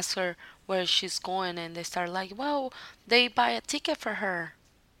 I asked her where she's going, and they started like, well, they buy a ticket for her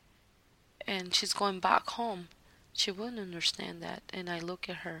and she's going back home. She wouldn't understand that. And I look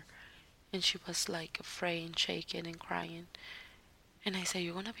at her, and she was like afraid and shaking and crying. And I say,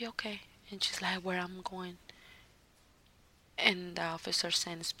 you're gonna be okay. And she's like, where I'm going? And the officer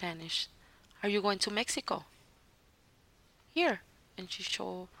said in Spanish, are you going to Mexico? Here. And she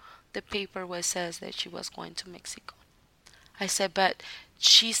showed the paper where it says that she was going to Mexico. I said, but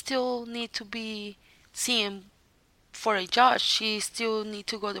she still need to be seen for a judge. She still need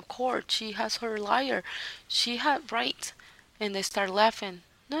to go to court. She has her lawyer. She had rights. And they start laughing.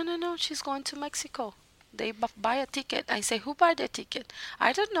 No, no, no, she's going to Mexico. They buy a ticket. I say, who buy the ticket?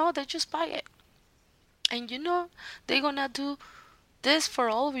 I don't know. They just buy it. And you know, they're gonna do this for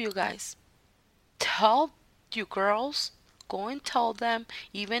all of you guys. Tell you girls, go and tell them,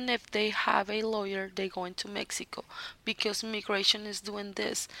 even if they have a lawyer, they're going to Mexico. Because immigration is doing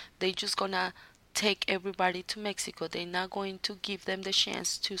this. They just gonna take everybody to Mexico. They're not going to give them the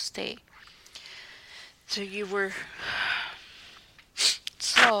chance to stay. So you were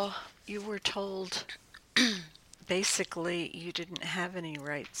told basically you didn't have any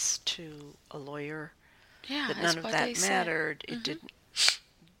rights to a lawyer. Yeah, that none of that mattered. It didn't.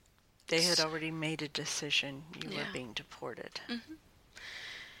 They had already made a decision. You were being deported.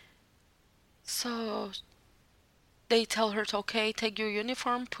 So they tell her, okay, take your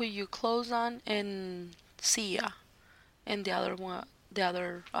uniform, put your clothes on, and see ya. And the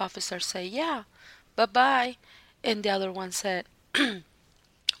other officer say, yeah, bye-bye. And the other one said,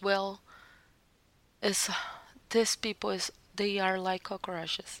 well, these people, they are like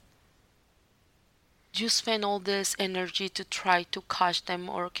cockroaches. You spend all this energy to try to catch them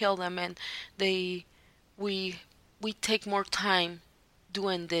or kill them, and we take more time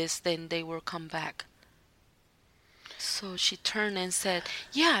doing this than they will come back. So she turned and said,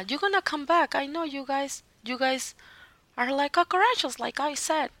 yeah, you're gonna come back. I know you guys are like cockroaches, like I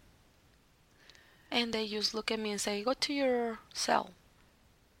said. And they just look at me and say, go to your cell.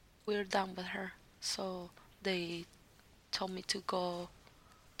 We're done with her. So they told me to go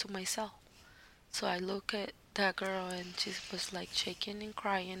to my cell. So I look at that girl, and she was like shaking and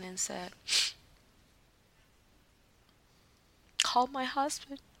crying and said, call my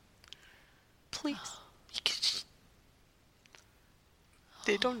husband, please. Because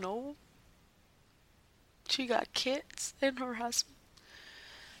they don't know. She got kids and her husband.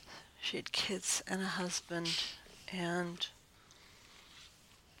 She had kids and a husband and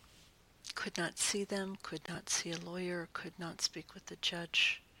could not see them, could not see a lawyer, could not speak with the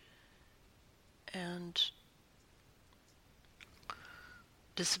judge. And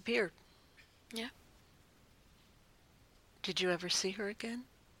disappeared. Yeah. Did you ever see her again?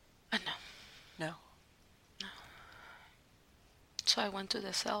 No. No. No. So I went to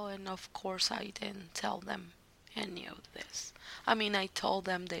the cell, and of course I didn't tell them any of this. I mean, I told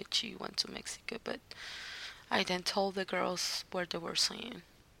them that she went to Mexico, but I didn't tell the girls where they were saying,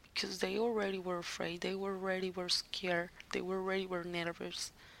 because they already were afraid. They already were scared. They already were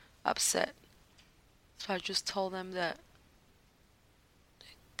nervous, upset. So I just told them that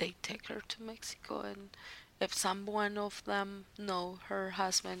they take her to Mexico, and if someone of them know her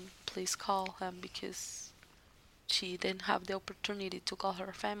husband, please call him, because she didn't have the opportunity to call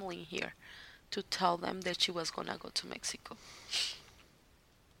her family here to tell them that she was gonna go to Mexico.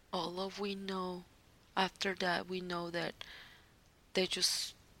 All of we know, after that, we know that they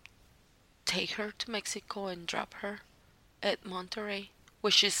just take her to Mexico and drop her at Monterrey,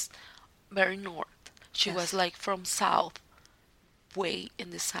 which is very north. She was like from south, way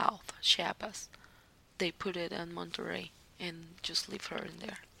in the south, Chiapas. They put it in Monterrey and just leave her in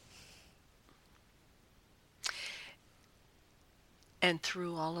there. And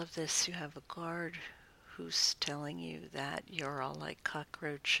through all of this, you have a guard who's telling you that you're all like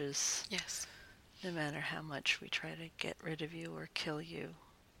cockroaches. Yes. No matter how much we try to get rid of you or kill you,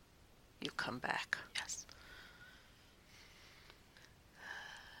 you come back. Yes.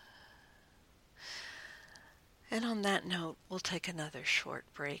 And on that note, we'll take another short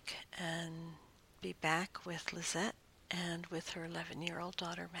break and be back with Lizette and with her 11-year-old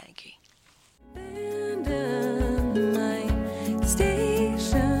daughter, Maggie. Abandon my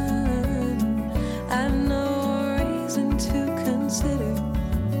station. I've no reason to consider.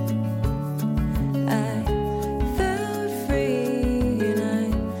 I felt free and I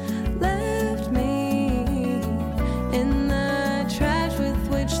left me in the trash with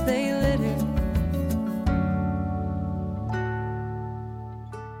which they litter.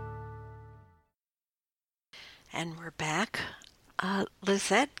 And we're back.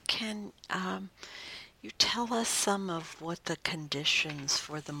 Lizette, can you tell us some of what the conditions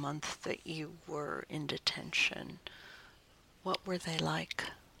for the month that you were in detention, what were they like?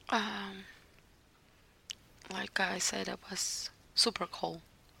 Like I said, it was super cold.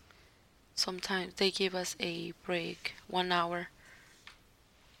 Sometimes they give us a break, 1 hour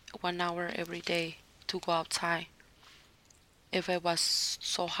every day to go outside. If it was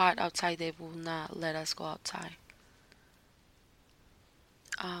so hot outside, they would not let us go outside.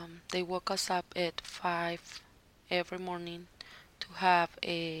 They woke us up at 5 every morning to have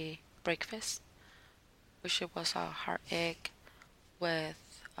a breakfast, which it was a hard egg with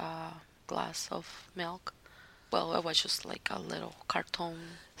a glass of milk. Well, it was just like a little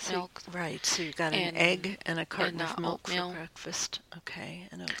carton milk. Right, so you got an egg and a carton of milk for breakfast. Okay,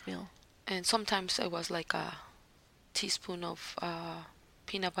 and oatmeal. And sometimes it was like a teaspoon of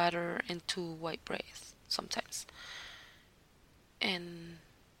peanut butter and 2 white breads sometimes. And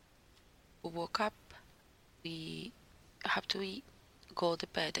we woke up, we have to eat, go to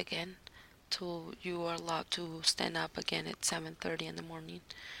bed again till you are allowed to stand up again at 7:30 in the morning.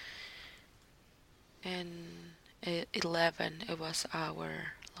 And at 11 it was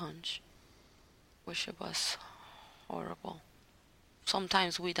our lunch, which it was horrible.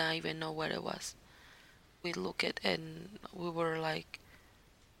 Sometimes we don't even know what it was. We look at it and we were like,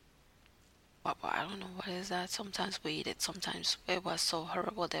 well, I don't know what is that. Sometimes we eat it. Sometimes it was so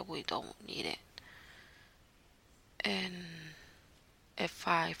horrible that we don't eat it. And at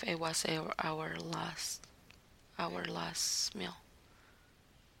 5 it was our last meal.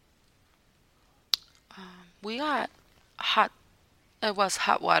 We got hot. It was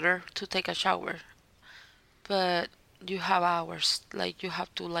hot water to take a shower, but you have hours. Like you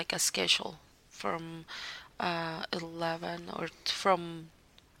have to like a schedule from 11 or from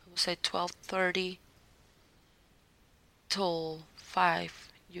say 12:30 till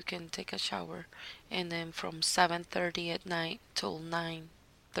 5 you can take a shower, and then from 7:30 at night till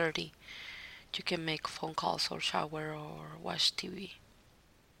 9:30 you can make phone calls or shower or watch TV.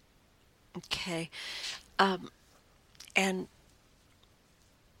 Okay. And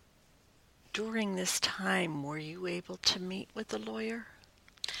during this time, were you able to meet with a lawyer?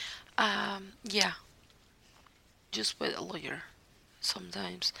 Yeah, just with a lawyer.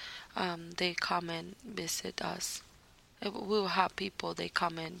 Sometimes they come and visit us. We'll have people, they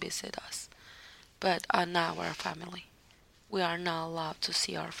come and visit us, but not our family. We are not allowed to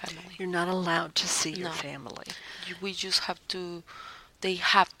see our family. You're not allowed to see your family. We just have to, they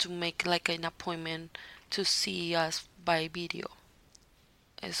have to make like an appointment to see us by video.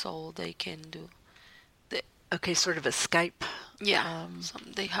 That's all they can do. Okay, sort of a Skype. Yeah,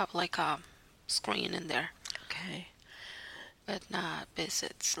 they have like a screen in there. Okay. But not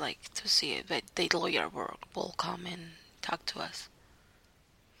visits, like to see it. But the lawyer will come and talk to us.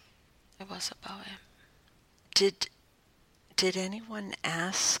 It was about it. Did anyone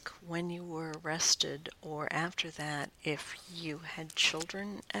ask when you were arrested or after that if you had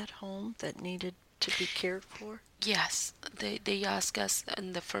children at home that needed to be cared for? Yes, they asked us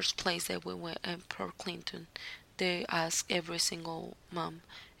in the first place that we went in Port Clinton. They asked every single mom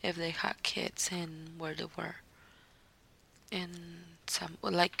if they had kids and where they were. And some,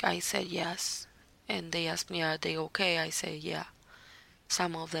 like I said, yes. And they asked me, are they okay? I said, yeah.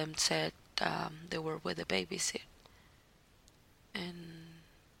 Some of them said they were with a babysitter. And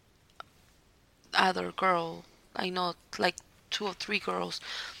other girl, I know like 2 or 3 girls,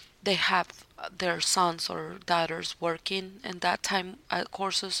 they have their sons or daughters working in that time at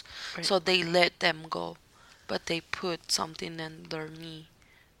courses, right. So they let them go, but they put something in their knee,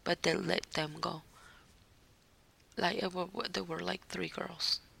 but they let them go. Like there were like 3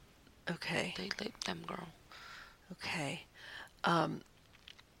 girls. Okay. They let them go. Okay.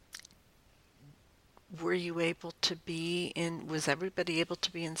 Were you able to was everybody able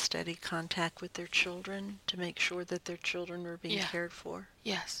to be in steady contact with their children to make sure that their children were being cared for?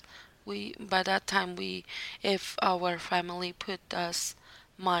 Yes. By that time, if our family put us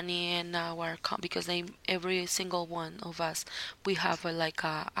money in our account, because every single one of us, we have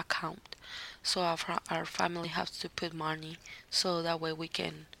a account. So our family has to put money so that way we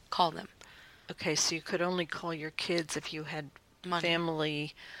can call them. Okay, so you could only call your kids if you had money.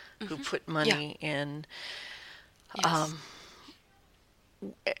 Family who put money in. Yes.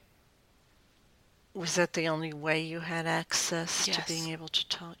 Was that the only way you had access to being able to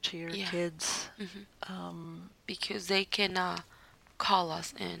talk to your kids? Mm-hmm. Because they can call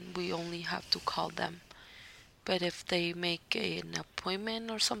us and we only have to call them. But if they make an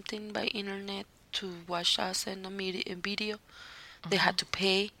appointment or something by internet to watch us in a video, they had to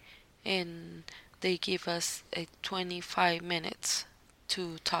pay, and they give us a 25 minutes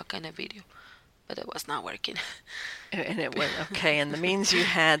to talk in a video, but it was not working. And it went okay. And the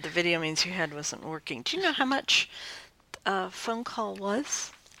video means you had wasn't working. Do you know how much a phone call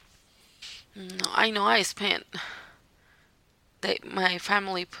was? No, I know I spent. My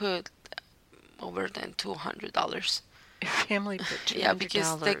family put over than $200. Your family put $200. Yeah,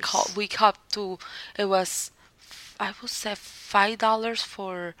 because we called to. It was, I would say, $5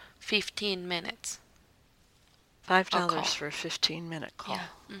 for 15 minutes. $5 for a 15-minute call. Yeah.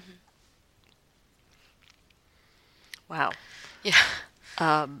 Mm-hmm. Wow. Yeah.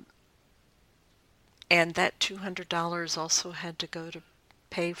 And that $200 also had to go to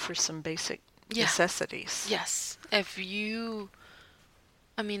pay for some basic necessities. Yes. If you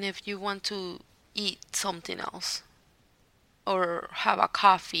want to eat something else, or have a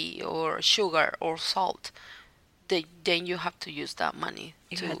coffee or sugar or salt, then you have to use that money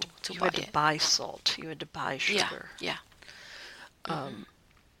to buy it. You had to buy salt. You had to buy sugar. Yeah.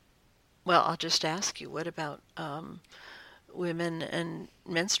 Well, I'll just ask you, what about women and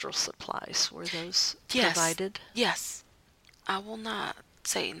menstrual supplies? Were those provided? Yes. I will not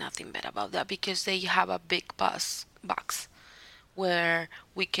say nothing bad about that, because they have a big box where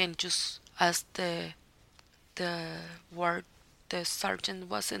we can just ask the sergeant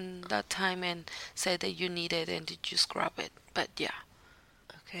was in that time and said that you need it, and they just grab it. But yeah.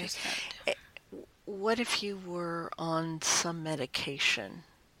 Okay. What if you were on some medication?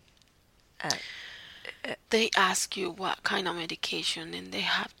 They ask you what kind of medication, and they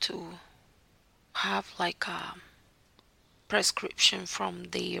have to have like a prescription from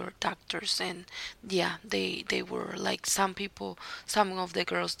their doctors. And yeah, they were like, some of the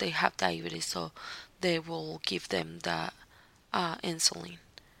girls, they have diabetes, so they will give them the insulin.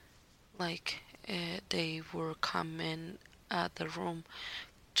 Like they were coming at the room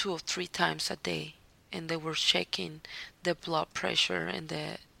 2 or 3 times a day, and they were checking the blood pressure and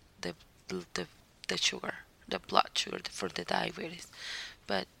the sugar, the blood sugar for the diabetes.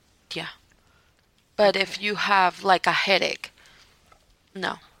 But yeah. But if you have like a headache,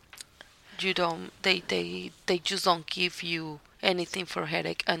 no, you don't. They just don't give you anything for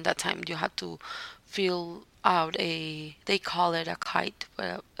headache. And that time you have to fill out they call it a kite,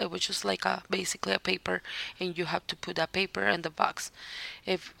 but it was just like basically a paper, and you have to put that paper in the box.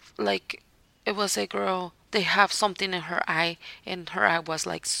 If like it was a girl, they have something in her eye, and her eye was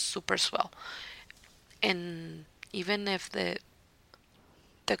like super swell. And even if the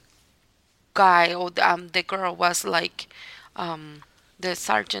guy or the girl was like the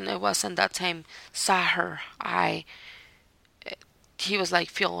sergeant, it wasn't that time, saw her eye, he was like,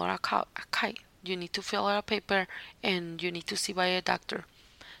 fill out a kite, you need to fill out a paper, and you need to see by a doctor.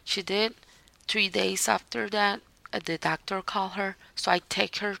 She did. 3 days after that, the doctor called her, so I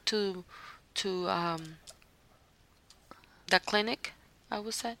take her to the clinic, I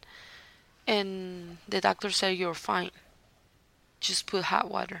would say, and the doctor said, you're fine, just put hot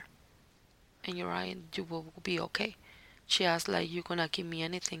water in your eye and you will be okay. She asked, like, you gonna give me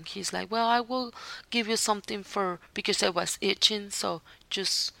anything? He's like, well, I will give you something because I was itching, so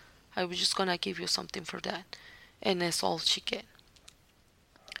I was just gonna give you something for that. And that's all she get.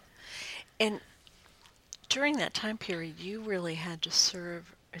 And during that time period, you really had to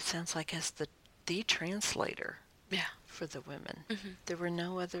serve, it sounds like, as the translator. Yeah. For the women. Mm-hmm. There were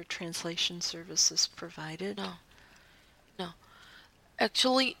no other translation services provided? No.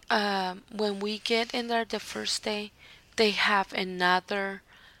 Actually, when we get in there the first day, they have another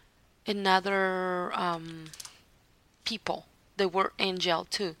people. They were in jail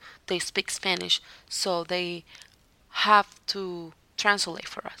too. They speak Spanish, so they have to translate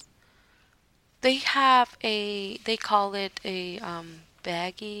for us. They call it a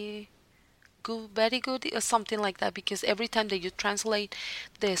baggy, very good, or something like that, because every time that you translate,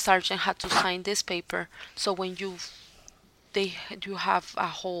 the sergeant had to sign this paper. So when you have a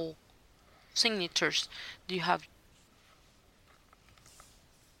whole signatures,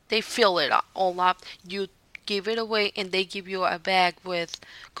 they fill it all up. You give it away, and they give you a bag with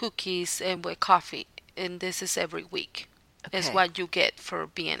cookies and with coffee. And this is every week. Okay. Is what you get for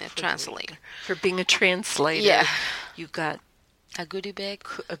being a translator. For being a translator, yeah, you got a goodie bag.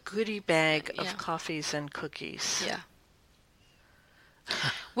 A goodie bag of coffees and cookies. Yeah.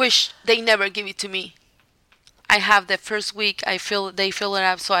 Which they never give it to me. I have the first week, they fill it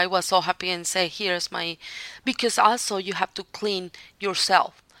up, so I was so happy and say, here's my, because also you have to clean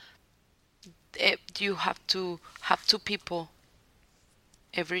yourself. You have to have 2 people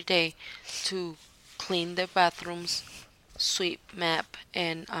every day to clean the bathrooms, sweep, map,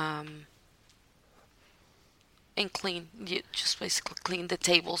 and and clean. You just basically clean the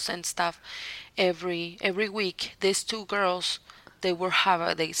tables and stuff every week. These two girls, they will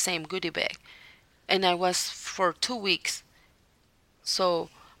have the same goodie bag, and I was for 2 weeks. So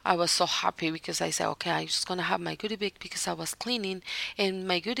I was so happy because I said, okay, I'm just gonna have my goodie bag because I was cleaning, and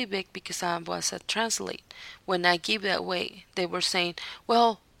my goodie bag because I was a translate. When I gave it away, they were saying,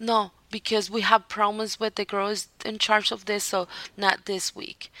 well, no, because we have promised with the girl is in charge of this, so not this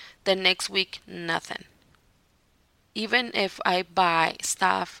week. The next week, nothing. Even if I buy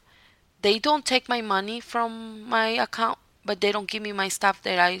stuff, they don't take my money from my account, but they don't give me my stuff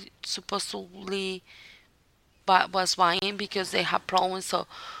that I supposedly was buying because they have problems. So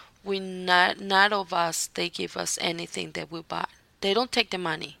we none of us they give us anything that we bought. They don't take the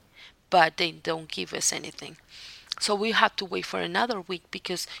money, but they don't give us anything. So we have to wait for another week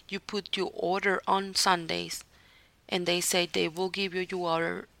because you put your order on Sundays, and they say they will give you your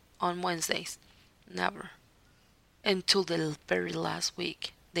order on Wednesdays. Never. Until the very last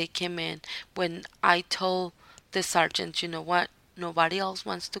week. They came in when I told the sergeant, you know what? Nobody else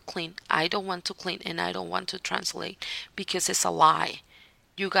wants to clean. I don't want to clean and I don't want to translate because it's a lie.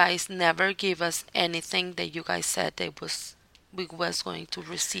 You guys never give us anything that you guys said that we was going to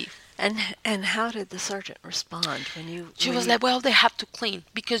receive. And how did the sergeant respond when you? She was like, well, they have to clean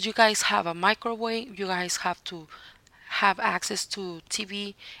because you guys have a microwave. You guys have to have access to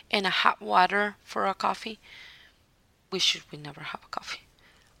TV and a hot water for a coffee. We never have a coffee.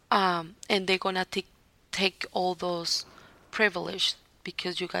 And they're gonna take all those privilege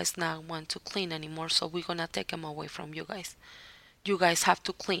because you guys not want to clean anymore. So we're gonna take them away from you guys. You guys have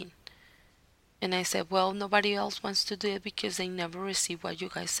to clean. And I said, well, nobody else wants to do it because they never received what you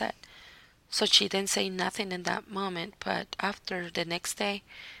guys said. So she didn't say nothing in that moment. But after the next day,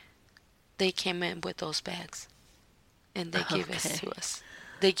 they came in with those bags, and they gave it to us.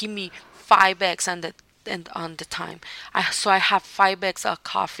 They give me 5 bags on the time. So I have 5 bags of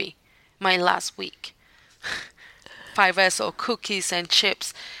coffee my last week. 5 bags of cookies and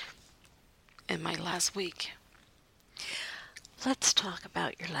chips in my last week. Let's talk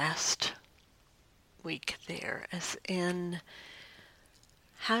about your last week there. As in,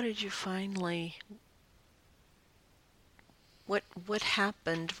 how did you finally? What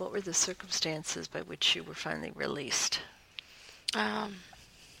happened? What were the circumstances by which you were finally released?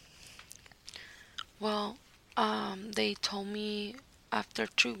 They told me after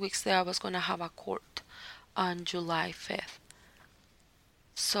 3 weeks that I was going to have a court on July 5th.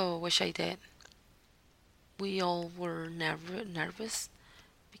 So, which I did. We all were nervous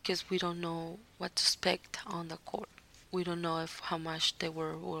because we don't know what to expect on the court. We don't know how much they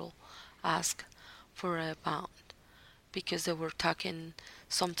will ask for a bond because they were talking.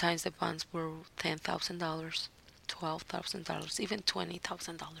 Sometimes the bonds were $10,000, $12,000, even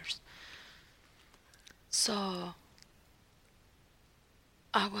 $20,000. So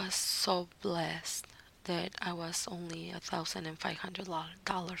I was so blessed that I was only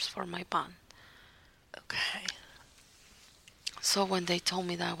 $1,500 for my bond. Okay. So when they told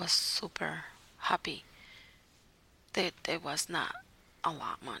me that, I was super happy that it was not a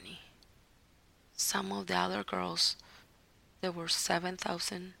lot of money. Some of the other girls, they were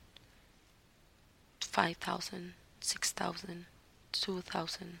 7,000, 5,000, 6,000,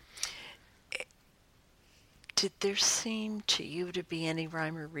 2,000. Did there seem to you to be any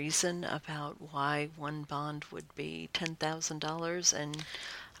rhyme or reason about why one bond would be $10,000 and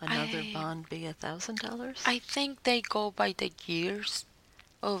another bond be $1,000? I think they go by the years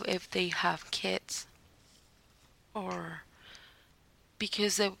of if they have kids, or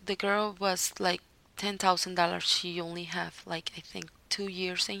because the girl was like $10,000. She only had like I think 2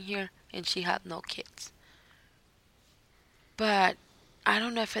 years in here, and she had no kids. But I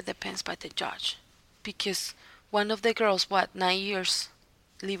don't know if it depends by the judge, because one of the girls, 9 years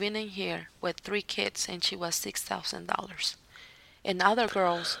living in here with 3 kids, and she was $6,000. And other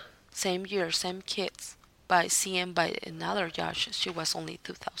girls, same year, same kids, by another judge, she was only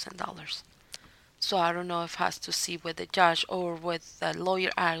 $2,000. So I don't know if it has to see with the judge or with the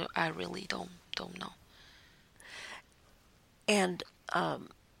lawyer. I really don't know. And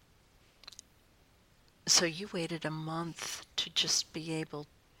so you waited a month to just be able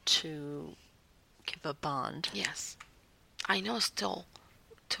to give a bond. Yes. I know still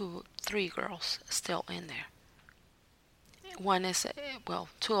 3 girls still in there. One is,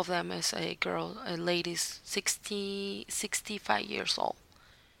 2 of them is a lady's 65 years old.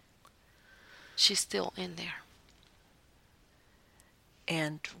 She's still in there.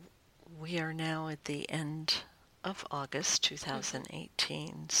 And we are now at the end of August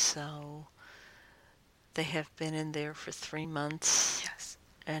 2018, so they have been in there for 3 months. Yes.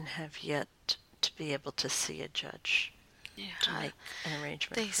 And have yet to be able to see a judge to Yeah. make an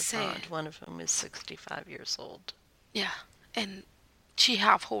arrangement They for say, bond, one of whom is 65 years old. yeah, and she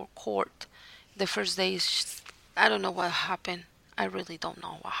have her court. The first day, I don't know what happened. I really don't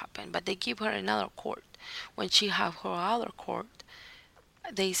know what happened, but they give her another court. When she have her other court,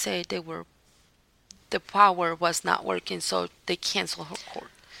 they say the power was not working, so they cancel her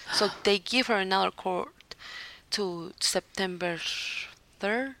court. So they give her another court to September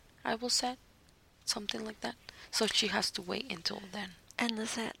 3rd, I will say, something like that. So she has to wait until then. And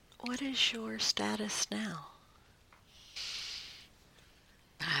Lizette, what is your status now?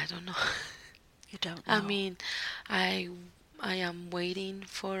 I don't know. You don't know. I mean, I am waiting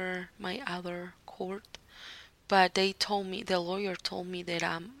for my other court, but they told me, the lawyer told me that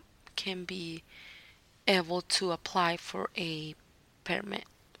I can be able to apply for a permit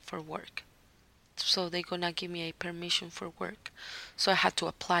for work. So they're gonna give me a permission for work. So I had to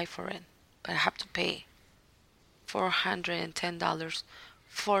apply for it, but I have to pay $410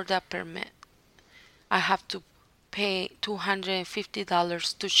 for that permit. I have to pay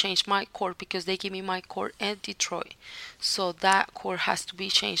 $250 to change my court because they give me my court in Detroit. So that court has to be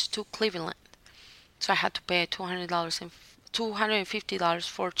changed to Cleveland. So I had to pay $200 and $250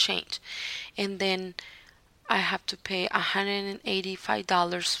 for change. And then I have to pay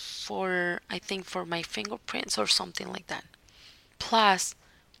 $185 for, I think, for my fingerprints or something like that. Plus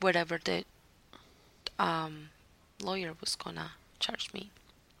whatever the lawyer was gonna charge me.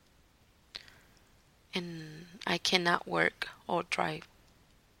 And I cannot work or drive.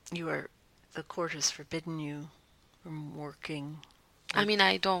 The court has forbidden you from working. I mean,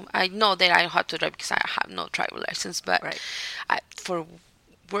 I know that I don't have to drive because I have no driver license, but Right. For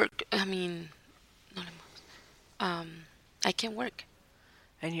work, I mean, I can work.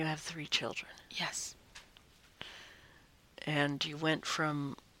 And you have 3 children. Yes. And you went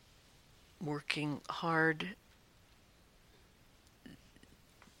from working hard.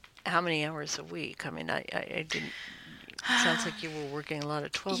 How many hours a week? I mean, I didn't. It sounds like you were working a lot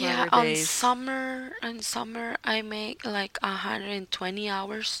of 12-hour days. In summer I make like 120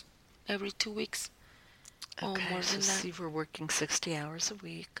 hours every 2 weeks. Or more so than that. you were working 60 hours a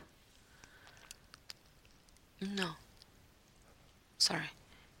week. No. Sorry.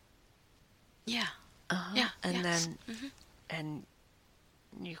 Yeah. Uh-huh. Yeah. And yes. then, and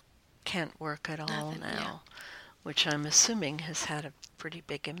you can't work at all Nothing, now, which I'm assuming has had a pretty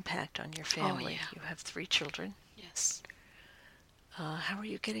big impact on your family. yeah. You have 3 children. Yes. How are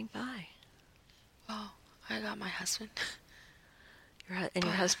you getting by? Oh, I got my husband.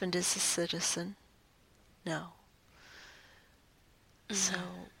 Your husband is a citizen? No. So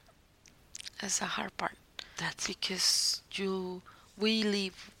That's the hard part. that's Because we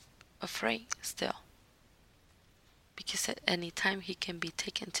live afraid still. Because at any time he can be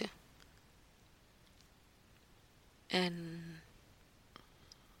taken to. And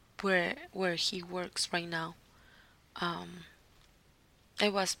where he works right now,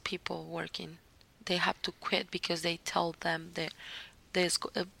 it was people working. They have to quit because they told them that there's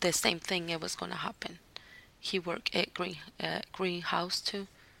the same thing it was gonna happen. He worked at greenhouse too.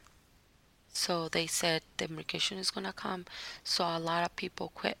 So they said the immigration is gonna come. So a lot of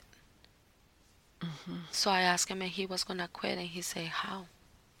people quit. So I asked him if he was gonna quit, and he said, "How?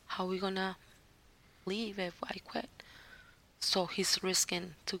 How we gonna leave if I quit?" So he's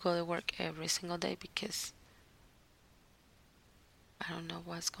risking to go to work every single day because I don't know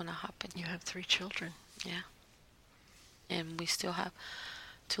what's gonna happen. you have 3 children. Yeah. And we still have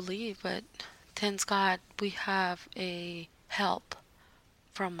to leave, but thanks God we have a help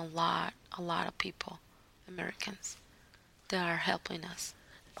from a lot of people, Americans, that are helping us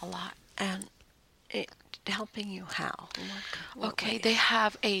a lot. And helping you how? What Okay, way? they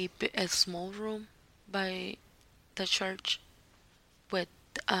have a small room by the church with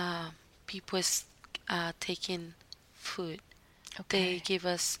people taking food. They give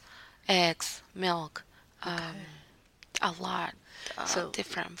us eggs, milk, a lot So-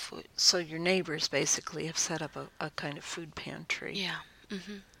 different food. So your neighbors basically have set up a kind of food pantry. Yeah.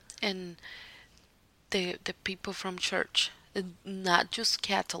 And the people from church, not just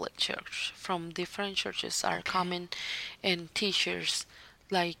Catholic church, from different churches are coming, and teachers,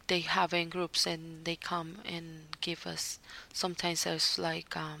 like they have in groups, and they come and give us. Sometimes there's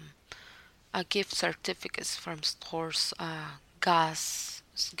like a gift certificates from stores, gas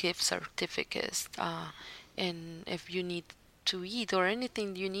gift certificates, and if you need to eat or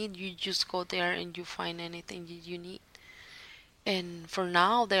anything you need, you just go there and you find anything you need. And for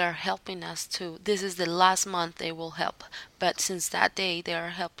now, they are helping us to. This is the last month they will help, but since that day, they are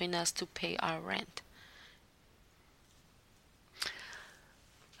helping us to pay our rent.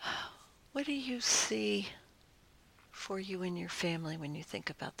 What do you see for you and your family when you think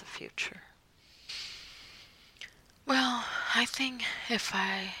about the future? Well, I think if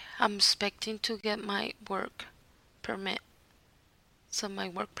I'm expecting to get my work permit, so my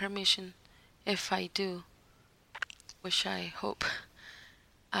work permission, if I do, which I hope,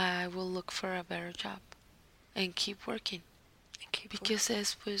 I will look for a better job and keep working. Because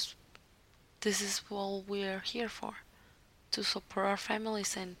this is what we are here for, to support our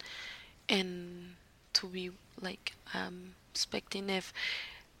families and to be like expecting if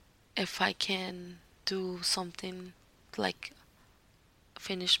I can do something like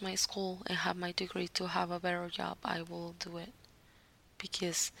finish my school and have my degree to have a better job, I will do it.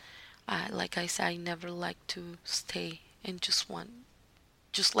 Because like I said, I never like to stay and just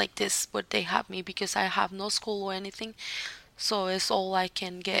like this where they have me, because I have no school or anything, so it's all I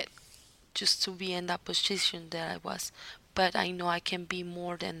can get just to be in that position that I was. But I know I can be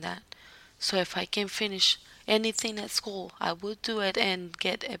more than that. So if I can finish anything at school, I will do it and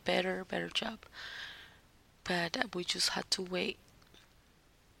get a better job. But we just had to wait.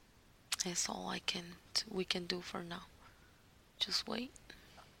 That's all we can do for now. Just wait.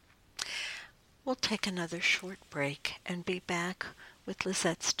 We'll take another short break and be back with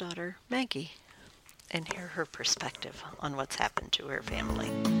Lizette's daughter, Maggie, and hear her perspective on what's happened to her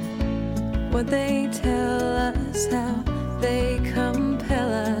family. What they tell us, how they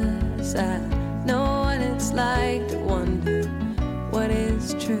compel us. I know what it's like to wonder what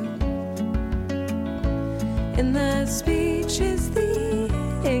is true. In the speeches, the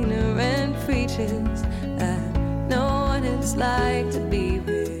ignorant preachers. I know what it's like to be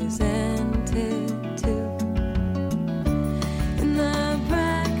resented too. In the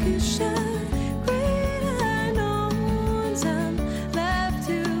brackish great unknowns, I'm left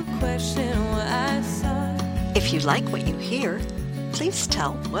to question what I saw. If you like what you hear, please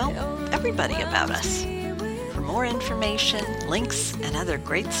tell, well, everybody about us. For more information, links, and other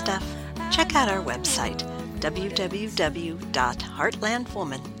great stuff, check out our website,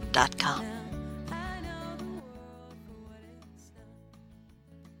 www.heartlandwoman.com.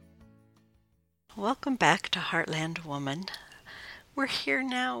 Welcome back to Heartland Woman. We're here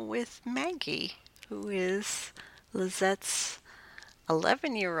now with Maggie, who is Lizette's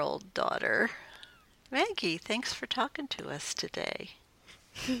 11-year-old daughter. Maggie, thanks for talking to us today.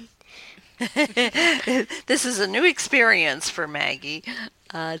 This is a new experience for Maggie.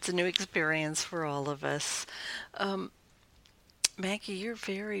 It's a new experience for all of us. Maggie, you're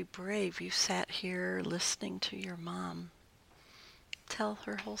very brave. You sat here listening to your mom tell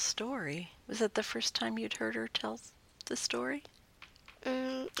her whole story. Was that the first time you'd heard her tell the story?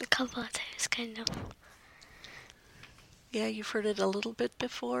 A couple of times, kind of. Yeah, you've heard it a little bit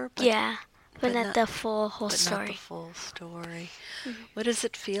before? Yeah, but not the full whole story. Not the full story. Mm-hmm. What does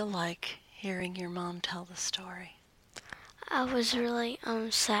it feel like hearing your mom tell the story? I was really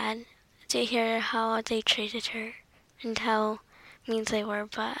sad to hear how they treated her and how mean they were,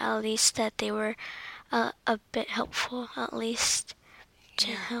 but at least that they were a bit helpful, at least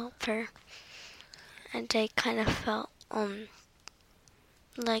to help her. And I kind of felt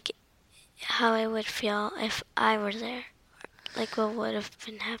like how I would feel if I were there, like what would have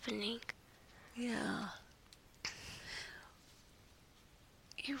been happening. Yeah.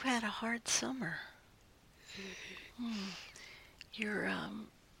 You had a hard summer. Mm-hmm.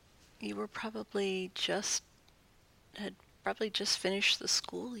 You were probably had just finished the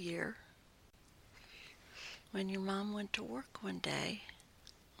school year when your mom went to work one day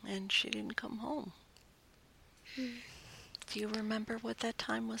and she didn't come home. Mm. Do you remember what that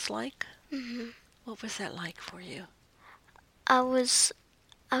time was like? Mm-hmm. What was that like for you? I was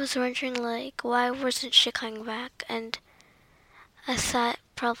wondering, like, why wasn't she coming back? And I thought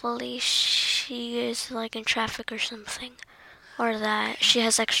probably she is, like, in traffic or something, or that she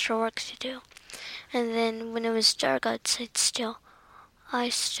has extra work to do. And then when it was dark outside I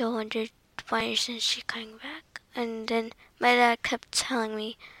still wondered, why isn't she coming back? And then my dad kept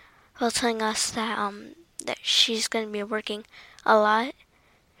telling us that that she's going to be working a lot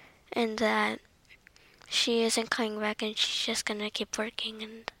and that she isn't coming back and she's just going to keep working.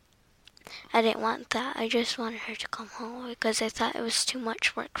 And I didn't want that. I just wanted her to come home because I thought it was too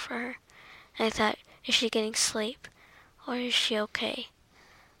much work for her. And I thought, is she getting sleep or is she okay?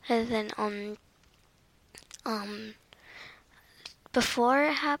 And then before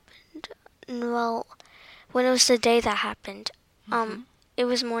it happened, well, when it was the day that happened, it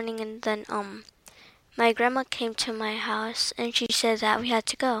was morning, and then my grandma came to my house and she said that we had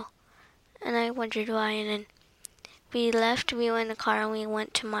to go, and I wondered why. And then we left. We went in the car and we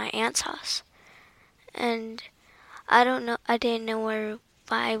went to my aunt's house, and I didn't know where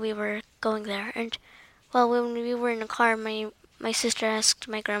why we were going there. And well, when we were in the car, my sister asked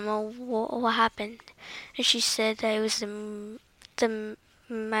my grandma what happened, and she said that it was the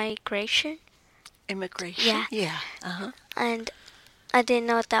migration. Immigration? Yeah. Yeah. Uh-huh. And I didn't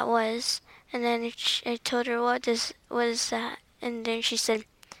know what that was. And then I told her, what is that? And then she said,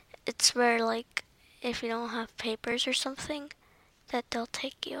 it's where, like, if you don't have papers or something, that they'll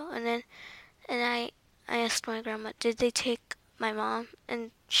take you. And I asked my grandma, did they take my mom?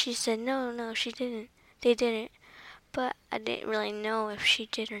 And she said, no, she didn't. They didn't. But I didn't really know if she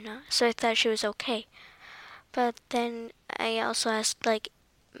did or not. So I thought she was okay. But then I also asked, like,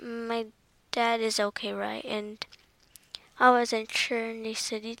 my dad is okay, right? And I wasn't sure, and they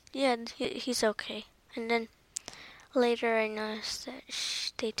said, yeah, he's okay. And then later I noticed that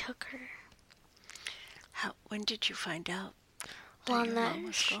they took her. When did you find out Well, that your mom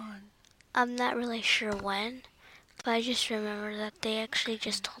was gone? I'm not really sure when, but I just remember that they actually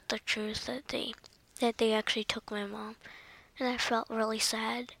just told the truth, that they actually took my mom. And I felt really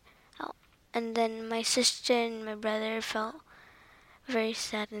sad. And then my sister and my brother felt very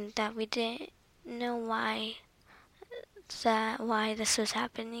sad, and that we didn't know why this was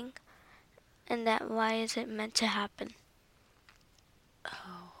happening, and that why is it meant to happen.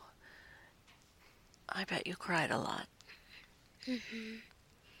 Oh, I bet you cried a lot.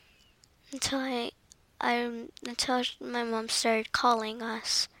 Until until my mom started calling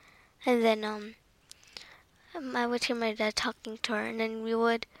us, and then I would hear my dad talking to her, and then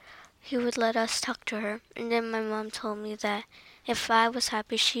he would let us talk to her, and then my mom told me that if I was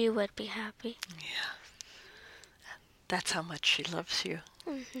happy, she would be happy. Yeah. That's how much she loves you.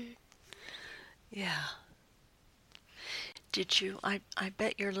 Mm-hmm. Yeah. Did you, I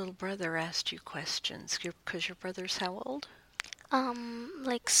bet your little brother asked you questions, because your brother's how old?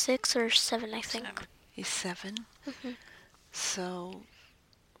 Like 6 or 7, I think. He's 7? Mm-hmm. So,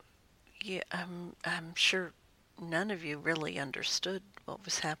 yeah, I'm sure none of you really understood what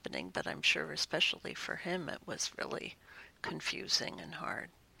was happening, but I'm sure especially for him it was really confusing and hard.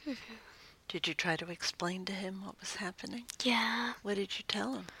 Mm-hmm. Did you try to explain to him what was happening? Yeah. What did you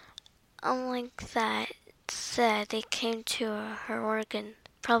tell him? Like that they came to her organ.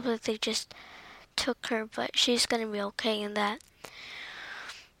 Probably they just took her, but she's gonna be okay, and that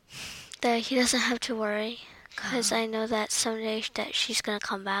he doesn't have to worry, because I know that someday that she's gonna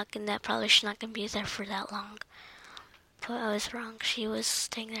come back, and that probably she's not gonna be there for that long. But I was wrong. She was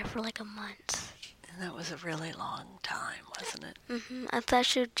staying there for like a month. And that was a really long time, wasn't it? Mm-hmm. I thought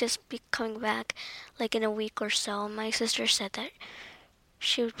she would just be coming back like in a week or so. My sister said that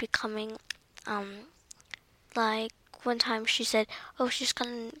she would be coming, like one time she said, oh, she's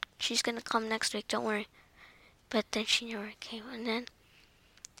gonna come next week, don't worry. But then she never came, and then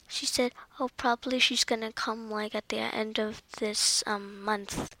she said, oh, probably she's gonna come like at the end of this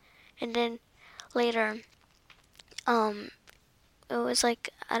month. And then later, it was like,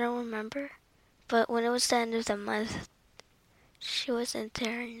 I don't remember, but when it was the end of the month, she wasn't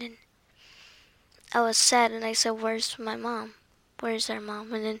there, and then I was sad, and I said, where's my mom? Where's our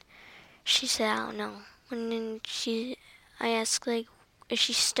mom? And then she said, I don't know. And then I asked, like, is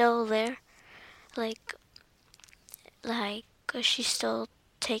she still there? Like, is she still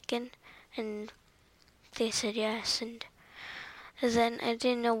taken? And they said yes, and then I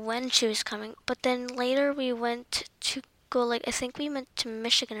didn't know when she was coming. But then later we went to go, like, I think we went to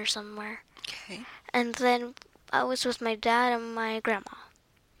Michigan or somewhere. Okay. And then I was with my dad and my grandma.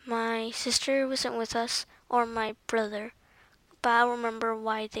 My sister wasn't with us, or my brother. But I don't remember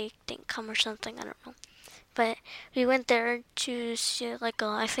why they didn't come or something, I don't know. But we went there to see, like,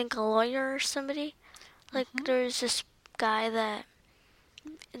 I think a lawyer or somebody. Like, there was this guy that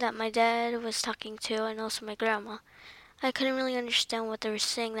my dad was talking to, and also my grandma. I couldn't really understand what they were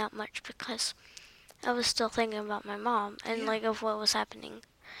saying that much, because I was still thinking about my mom and like of what was happening.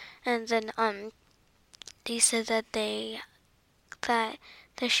 And then they said that that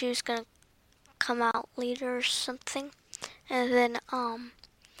she was gonna come out later or something. And then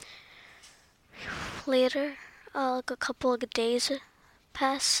later, like a couple of days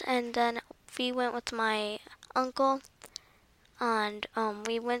passed, and then we went with my uncle, and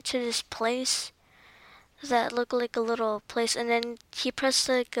we went to this place that looked like a little place, and then he pressed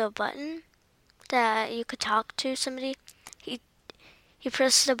like a button that you could talk to somebody. He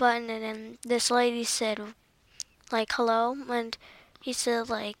pressed the button, and then this lady said, like, hello, and he said,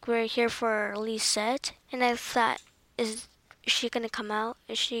 like, we're here for Lisette, and I thought, is she gonna come out?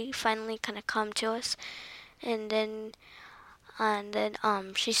 Is she finally gonna come to us? And then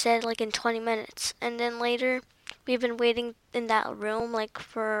she said, like, in 20 minutes, and then later we've been waiting in that room like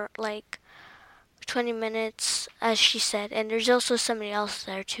for like 20 minutes, as she said, and there's also somebody else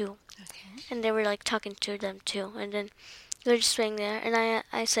there too. Okay. And they were like talking to them too. And then they were just waiting there, and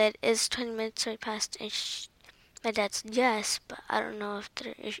I said, "Is 20 minutes already passed?" And my dad said, "Yes, but I don't know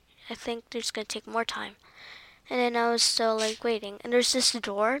if I think there's gonna take more time." And then I was still like waiting, and there's this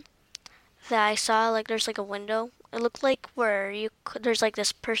door that I saw, like there's like a window. It looked like there's like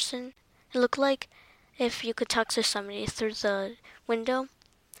this person. It looked like if you could talk to somebody through the window,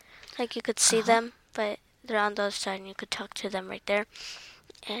 like you could see them, but they're on the other side, and you could talk to them right there.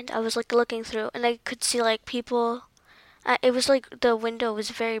 And I was like looking through, and I could see like people. It was like the window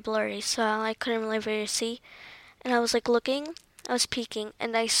was very blurry, so I couldn't really see. And I was like looking, I was peeking,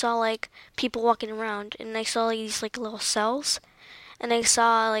 and I saw like people walking around, and I saw like, these like little cells, and I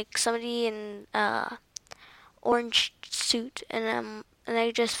saw like somebody in orange suit, and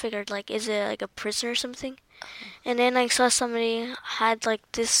I just figured like, is it like a prison or something? And then I saw somebody had like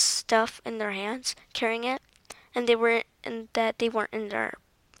this stuff in their hands, carrying it, and they weren't in their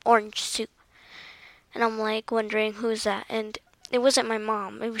orange suit. And I'm like wondering who's that, and it wasn't my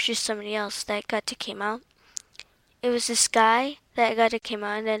mom. It was just somebody else that came out. It was this guy that came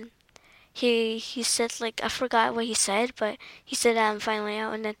out, and then he said like I forgot what he said, but he said I'm finally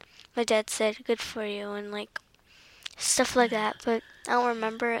out, and then my dad said good for you and like stuff like that, but I don't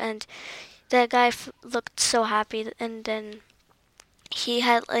remember. And that guy looked so happy, and then he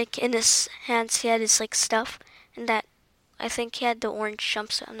had like in his hands he had his like stuff, and that I think he had the orange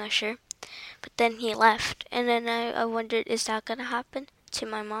jumpsuit. I'm not sure. But then he left, and then I wondered, is that gonna happen to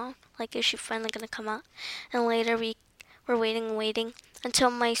my mom? Like, is she finally gonna come out? And later we were waiting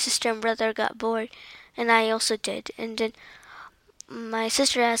until my sister and brother got bored, and I also did. And then my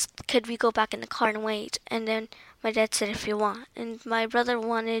sister asked, could we go back in the car and wait? And then my dad said, if you want. And my brother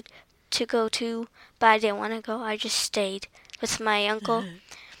wanted to go too, but I didn't want to go. I just stayed with my uncle.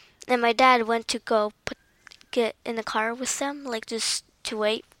 And my dad went to go get in the car with them, like just to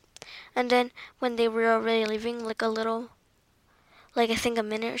wait. And then when they were already leaving, like a little, like I think a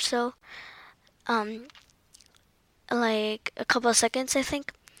minute or so, like a couple of seconds, I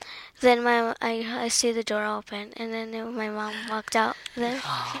think. Then I see the door open, and then my mom walked out there.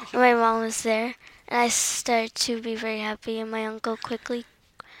 My mom was there, and I started to be very happy. And my uncle quickly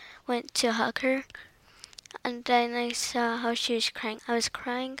went to hug her, and then I saw how she was crying. I was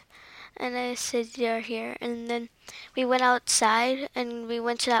crying, and I said, "You're here." And then we went outside, and we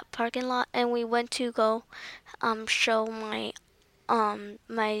went to that parking lot, and we went to go show my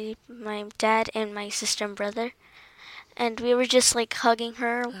dad and my sister and brother. And we were just like hugging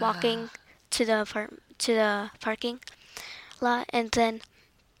her, walking to the parking lot. And then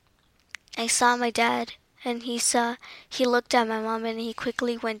I saw my dad, and he looked at my mom, and he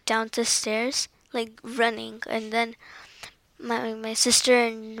quickly went down the stairs, like running. And then my sister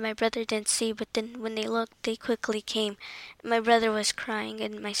and my brother didn't see, but then when they looked, they quickly came. My brother was crying,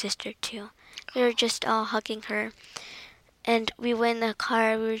 and my sister too. We were just all hugging her, and we went in the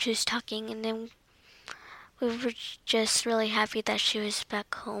car. We were just talking, and then we were just really happy that she was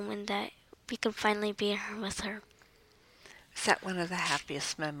back home and that we could finally be with her. Is that one of the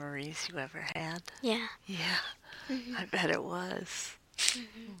happiest memories you ever had? Yeah. Yeah, I bet it was. I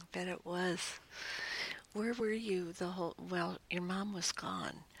bet it was. Where were you well, your mom was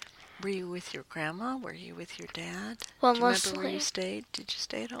gone. Were you with your grandma? Were you with your dad? Well, Do you mostly. remember where you stayed? Did you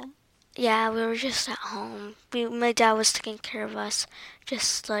stay at home? Yeah, we were just at home. My dad was taking care of us,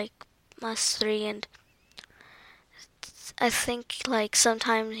 just like us three, and I think like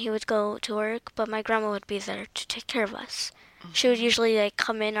sometimes he would go to work, but my grandma would be there to take care of us. She would usually like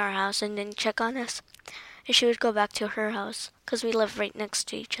come in our house and then check on us, and she would go back to her house because we live right next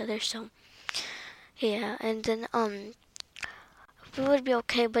to each other. So yeah, and then we would be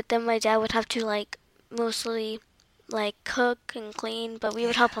okay, but then my dad would have to like mostly like cook and clean, but we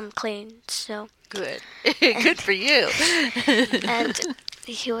would help him clean. So Good. Good for you. and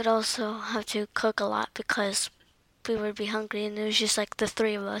he would also have to cook a lot because we would be hungry, and it was just like the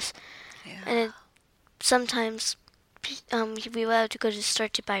three of us. Yeah. And sometimes we would have to go to the store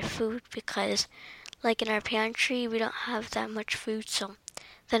to buy food because like in our pantry we don't have that much food, so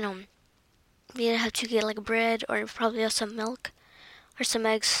then we'd have to get like bread or probably some milk or some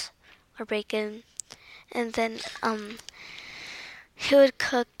eggs or bacon. And then he would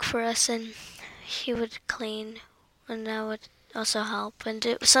cook for us, and he would clean, and that would also help.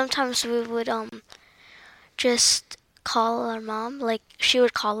 And sometimes we would just call our mom, like she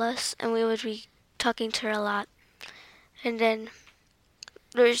would call us, and we would be talking to her a lot. And then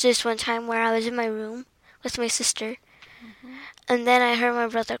there was this one time where I was in my room with my sister, and then I heard my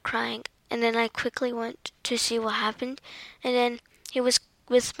brother crying, and then I quickly went to see what happened, and then he was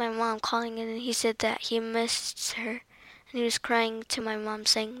with my mom calling in, and he said that he missed her, and he was crying to my mom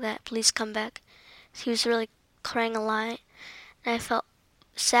saying that please come back. He was really crying a lot, and I felt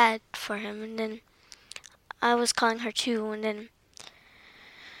sad for him. And then I was calling her too, and then,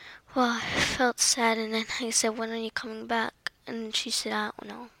 well, I felt sad, and then I said, when are you coming back? And she said, I don't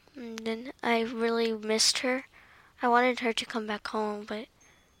know. And then I really missed her. I wanted her to come back home, but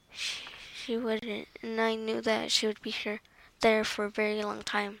she wouldn't, and I knew that she would be there for a very long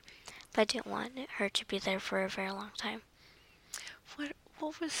time, but I didn't want her to be there for a very long time.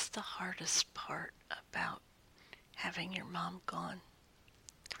 What was the hardest part about having your mom gone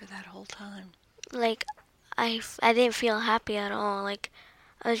for that whole time? Like, I didn't feel happy at all. Like,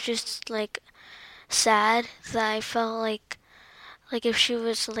 I was just, like, sad that I felt like if she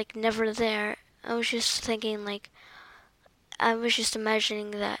was, like, never there. I was just thinking, like, I was just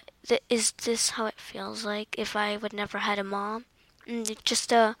imagining that, is this how it feels like if I would never had a mom? And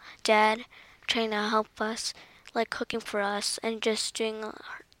just a dad trying to help us, like cooking for us and just doing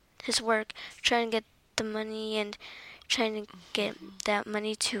his work, trying to get the money and trying to get that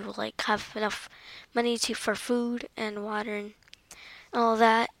money to like have enough money for food and water and all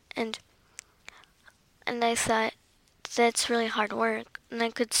that. And I thought that's really hard work, and I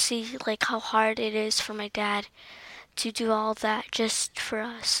could see like how hard it is for my dad to do all that just for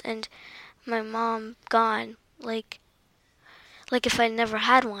us. And my mom gone, like if I never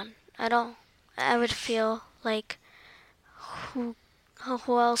had one at all, I would feel like who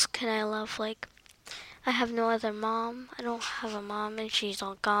else can I love? Like, I have no other mom. I don't have a mom, and she's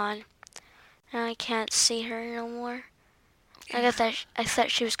all gone, and I can't see her no more. I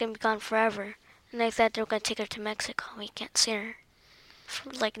thought she was gonna be gone forever, and I thought they were gonna take her to Mexico. We can't see her,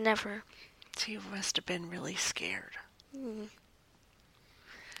 like never. So you must have been really scared. Mm.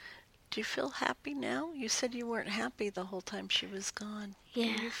 Do you feel happy now? You said you weren't happy the whole time she was gone.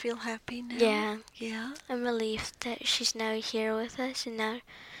 Yeah. Do you feel happy now? Yeah. Yeah? I'm relieved that she's now here with us, and now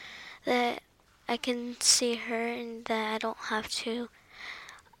that I can see her and that I don't have to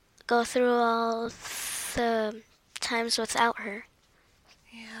go through all the times without her.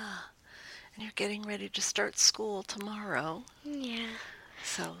 Yeah. And you're getting ready to start school tomorrow. Yeah.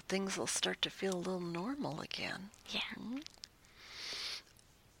 So things will start to feel a little normal again. Yeah. Mm-hmm.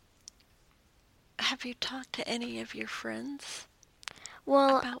 Have you talked to any of your friends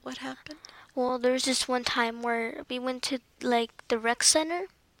about what happened? Well, there was this one time where we went to like the rec center,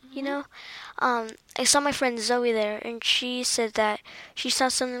 you know. I saw my friend Zoe there, and she said that she saw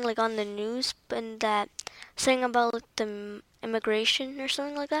something like on the news, and that something about like, the immigration or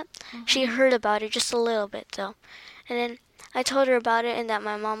something like that. She heard about it just a little bit though, and then I told her about it and that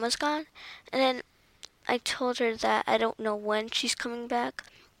my mom was gone, and then I told her that I don't know when she's coming back.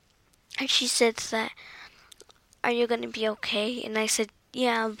 And she said that, are you going to be okay? And I said,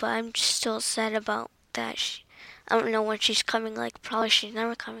 yeah, but I'm just still sad about that. I don't know when she's coming, like, probably she's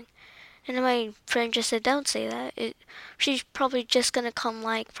never coming. And then my friend just said, don't say that. She's probably just going to come,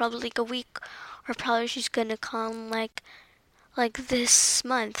 like, probably like a week, or probably she's going to come, like this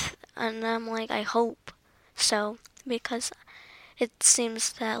month. And I'm like, I hope so, because it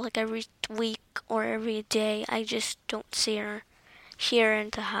seems that, like, every week or every day, I just don't see her here in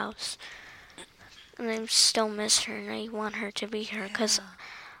the house, and I still miss her, and I want her to be here, because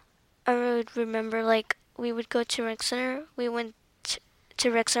I would remember, like, we would go to rec center. We went to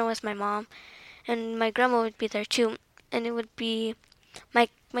rec center with my mom, and my grandma would be there too, and it would be my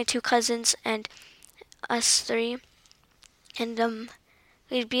two cousins and us three, and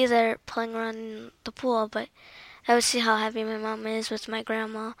we'd be there playing around in the pool. But I would see how happy my mom is with my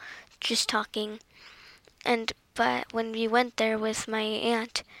grandma, just talking, but when we went there with my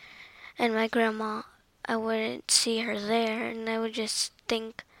aunt and my grandma, I wouldn't see her there, and I would just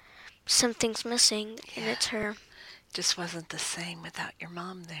think something's missing, and it's her. Just wasn't the same without your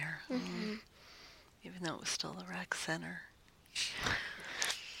mom there. Mm-hmm. Even though it was still the rec center.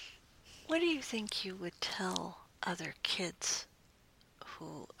 What do you think you would tell other kids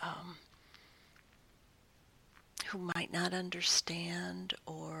who might not understand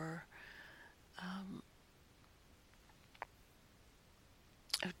or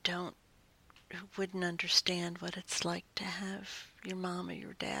who wouldn't understand what it's like to have your mom or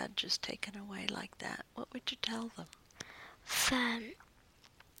your dad just taken away like that? What would you tell them? Then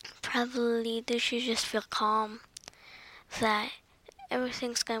probably they should just feel calm, that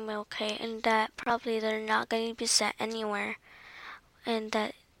everything's going to be okay, and that probably they're not going to be sent anywhere, and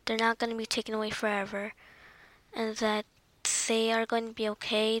that they're not going to be taken away forever, and that they are going to be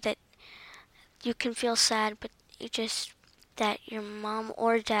okay, that you can feel sad, but that your mom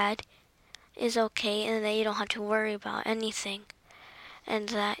or dad is okay, and that you don't have to worry about anything. and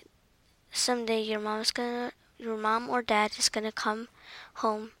that someday your mom or dad is gonna come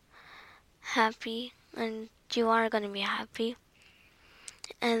home happy, and you are gonna be happy,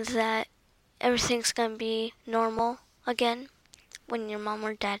 and that everything's gonna be normal again when your mom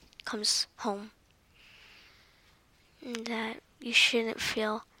or dad comes home. And that you shouldn't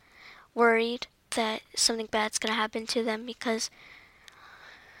feel worried that something bad's gonna happen to them, because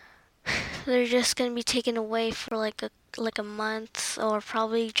they're just gonna be taken away for like a month, or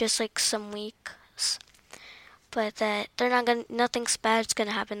probably just like some weeks. But that nothing's bad's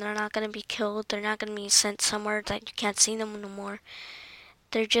gonna happen. They're not gonna be killed. They're not gonna be sent somewhere that you can't see them no more.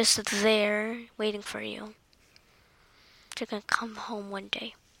 They're just there waiting for you. They're gonna come home one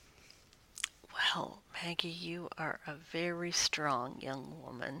day. Well, Maggie, you are a very strong young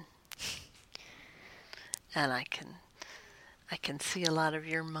woman. And I can see a lot of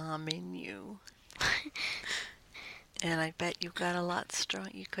your mom in you. And I bet you got a lot strong,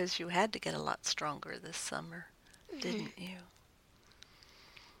 because you had to get a lot stronger this summer, didn't you?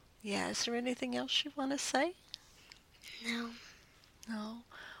 Yeah, is there anything else you want to say? No. No?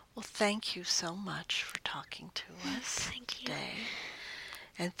 Well, thank you so much for talking to us Thank you. today.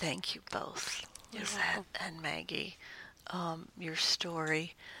 And thank you both, Lizette and Maggie. Your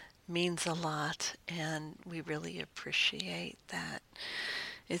story means a lot, and we really appreciate that.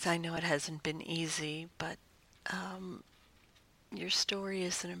 I know it hasn't been easy, but your story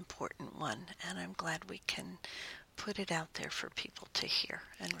is an important one, and I'm glad we can put it out there for people to hear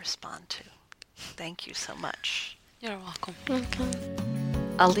and respond to. Thank you so much. You're welcome.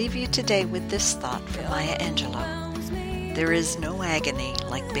 I'll leave you today with this thought from Maya Angelou. There is no agony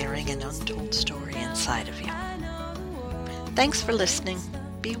like bearing an untold story inside of you. Thanks for listening.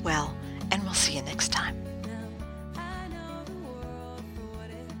 Be well, and we'll see you next time.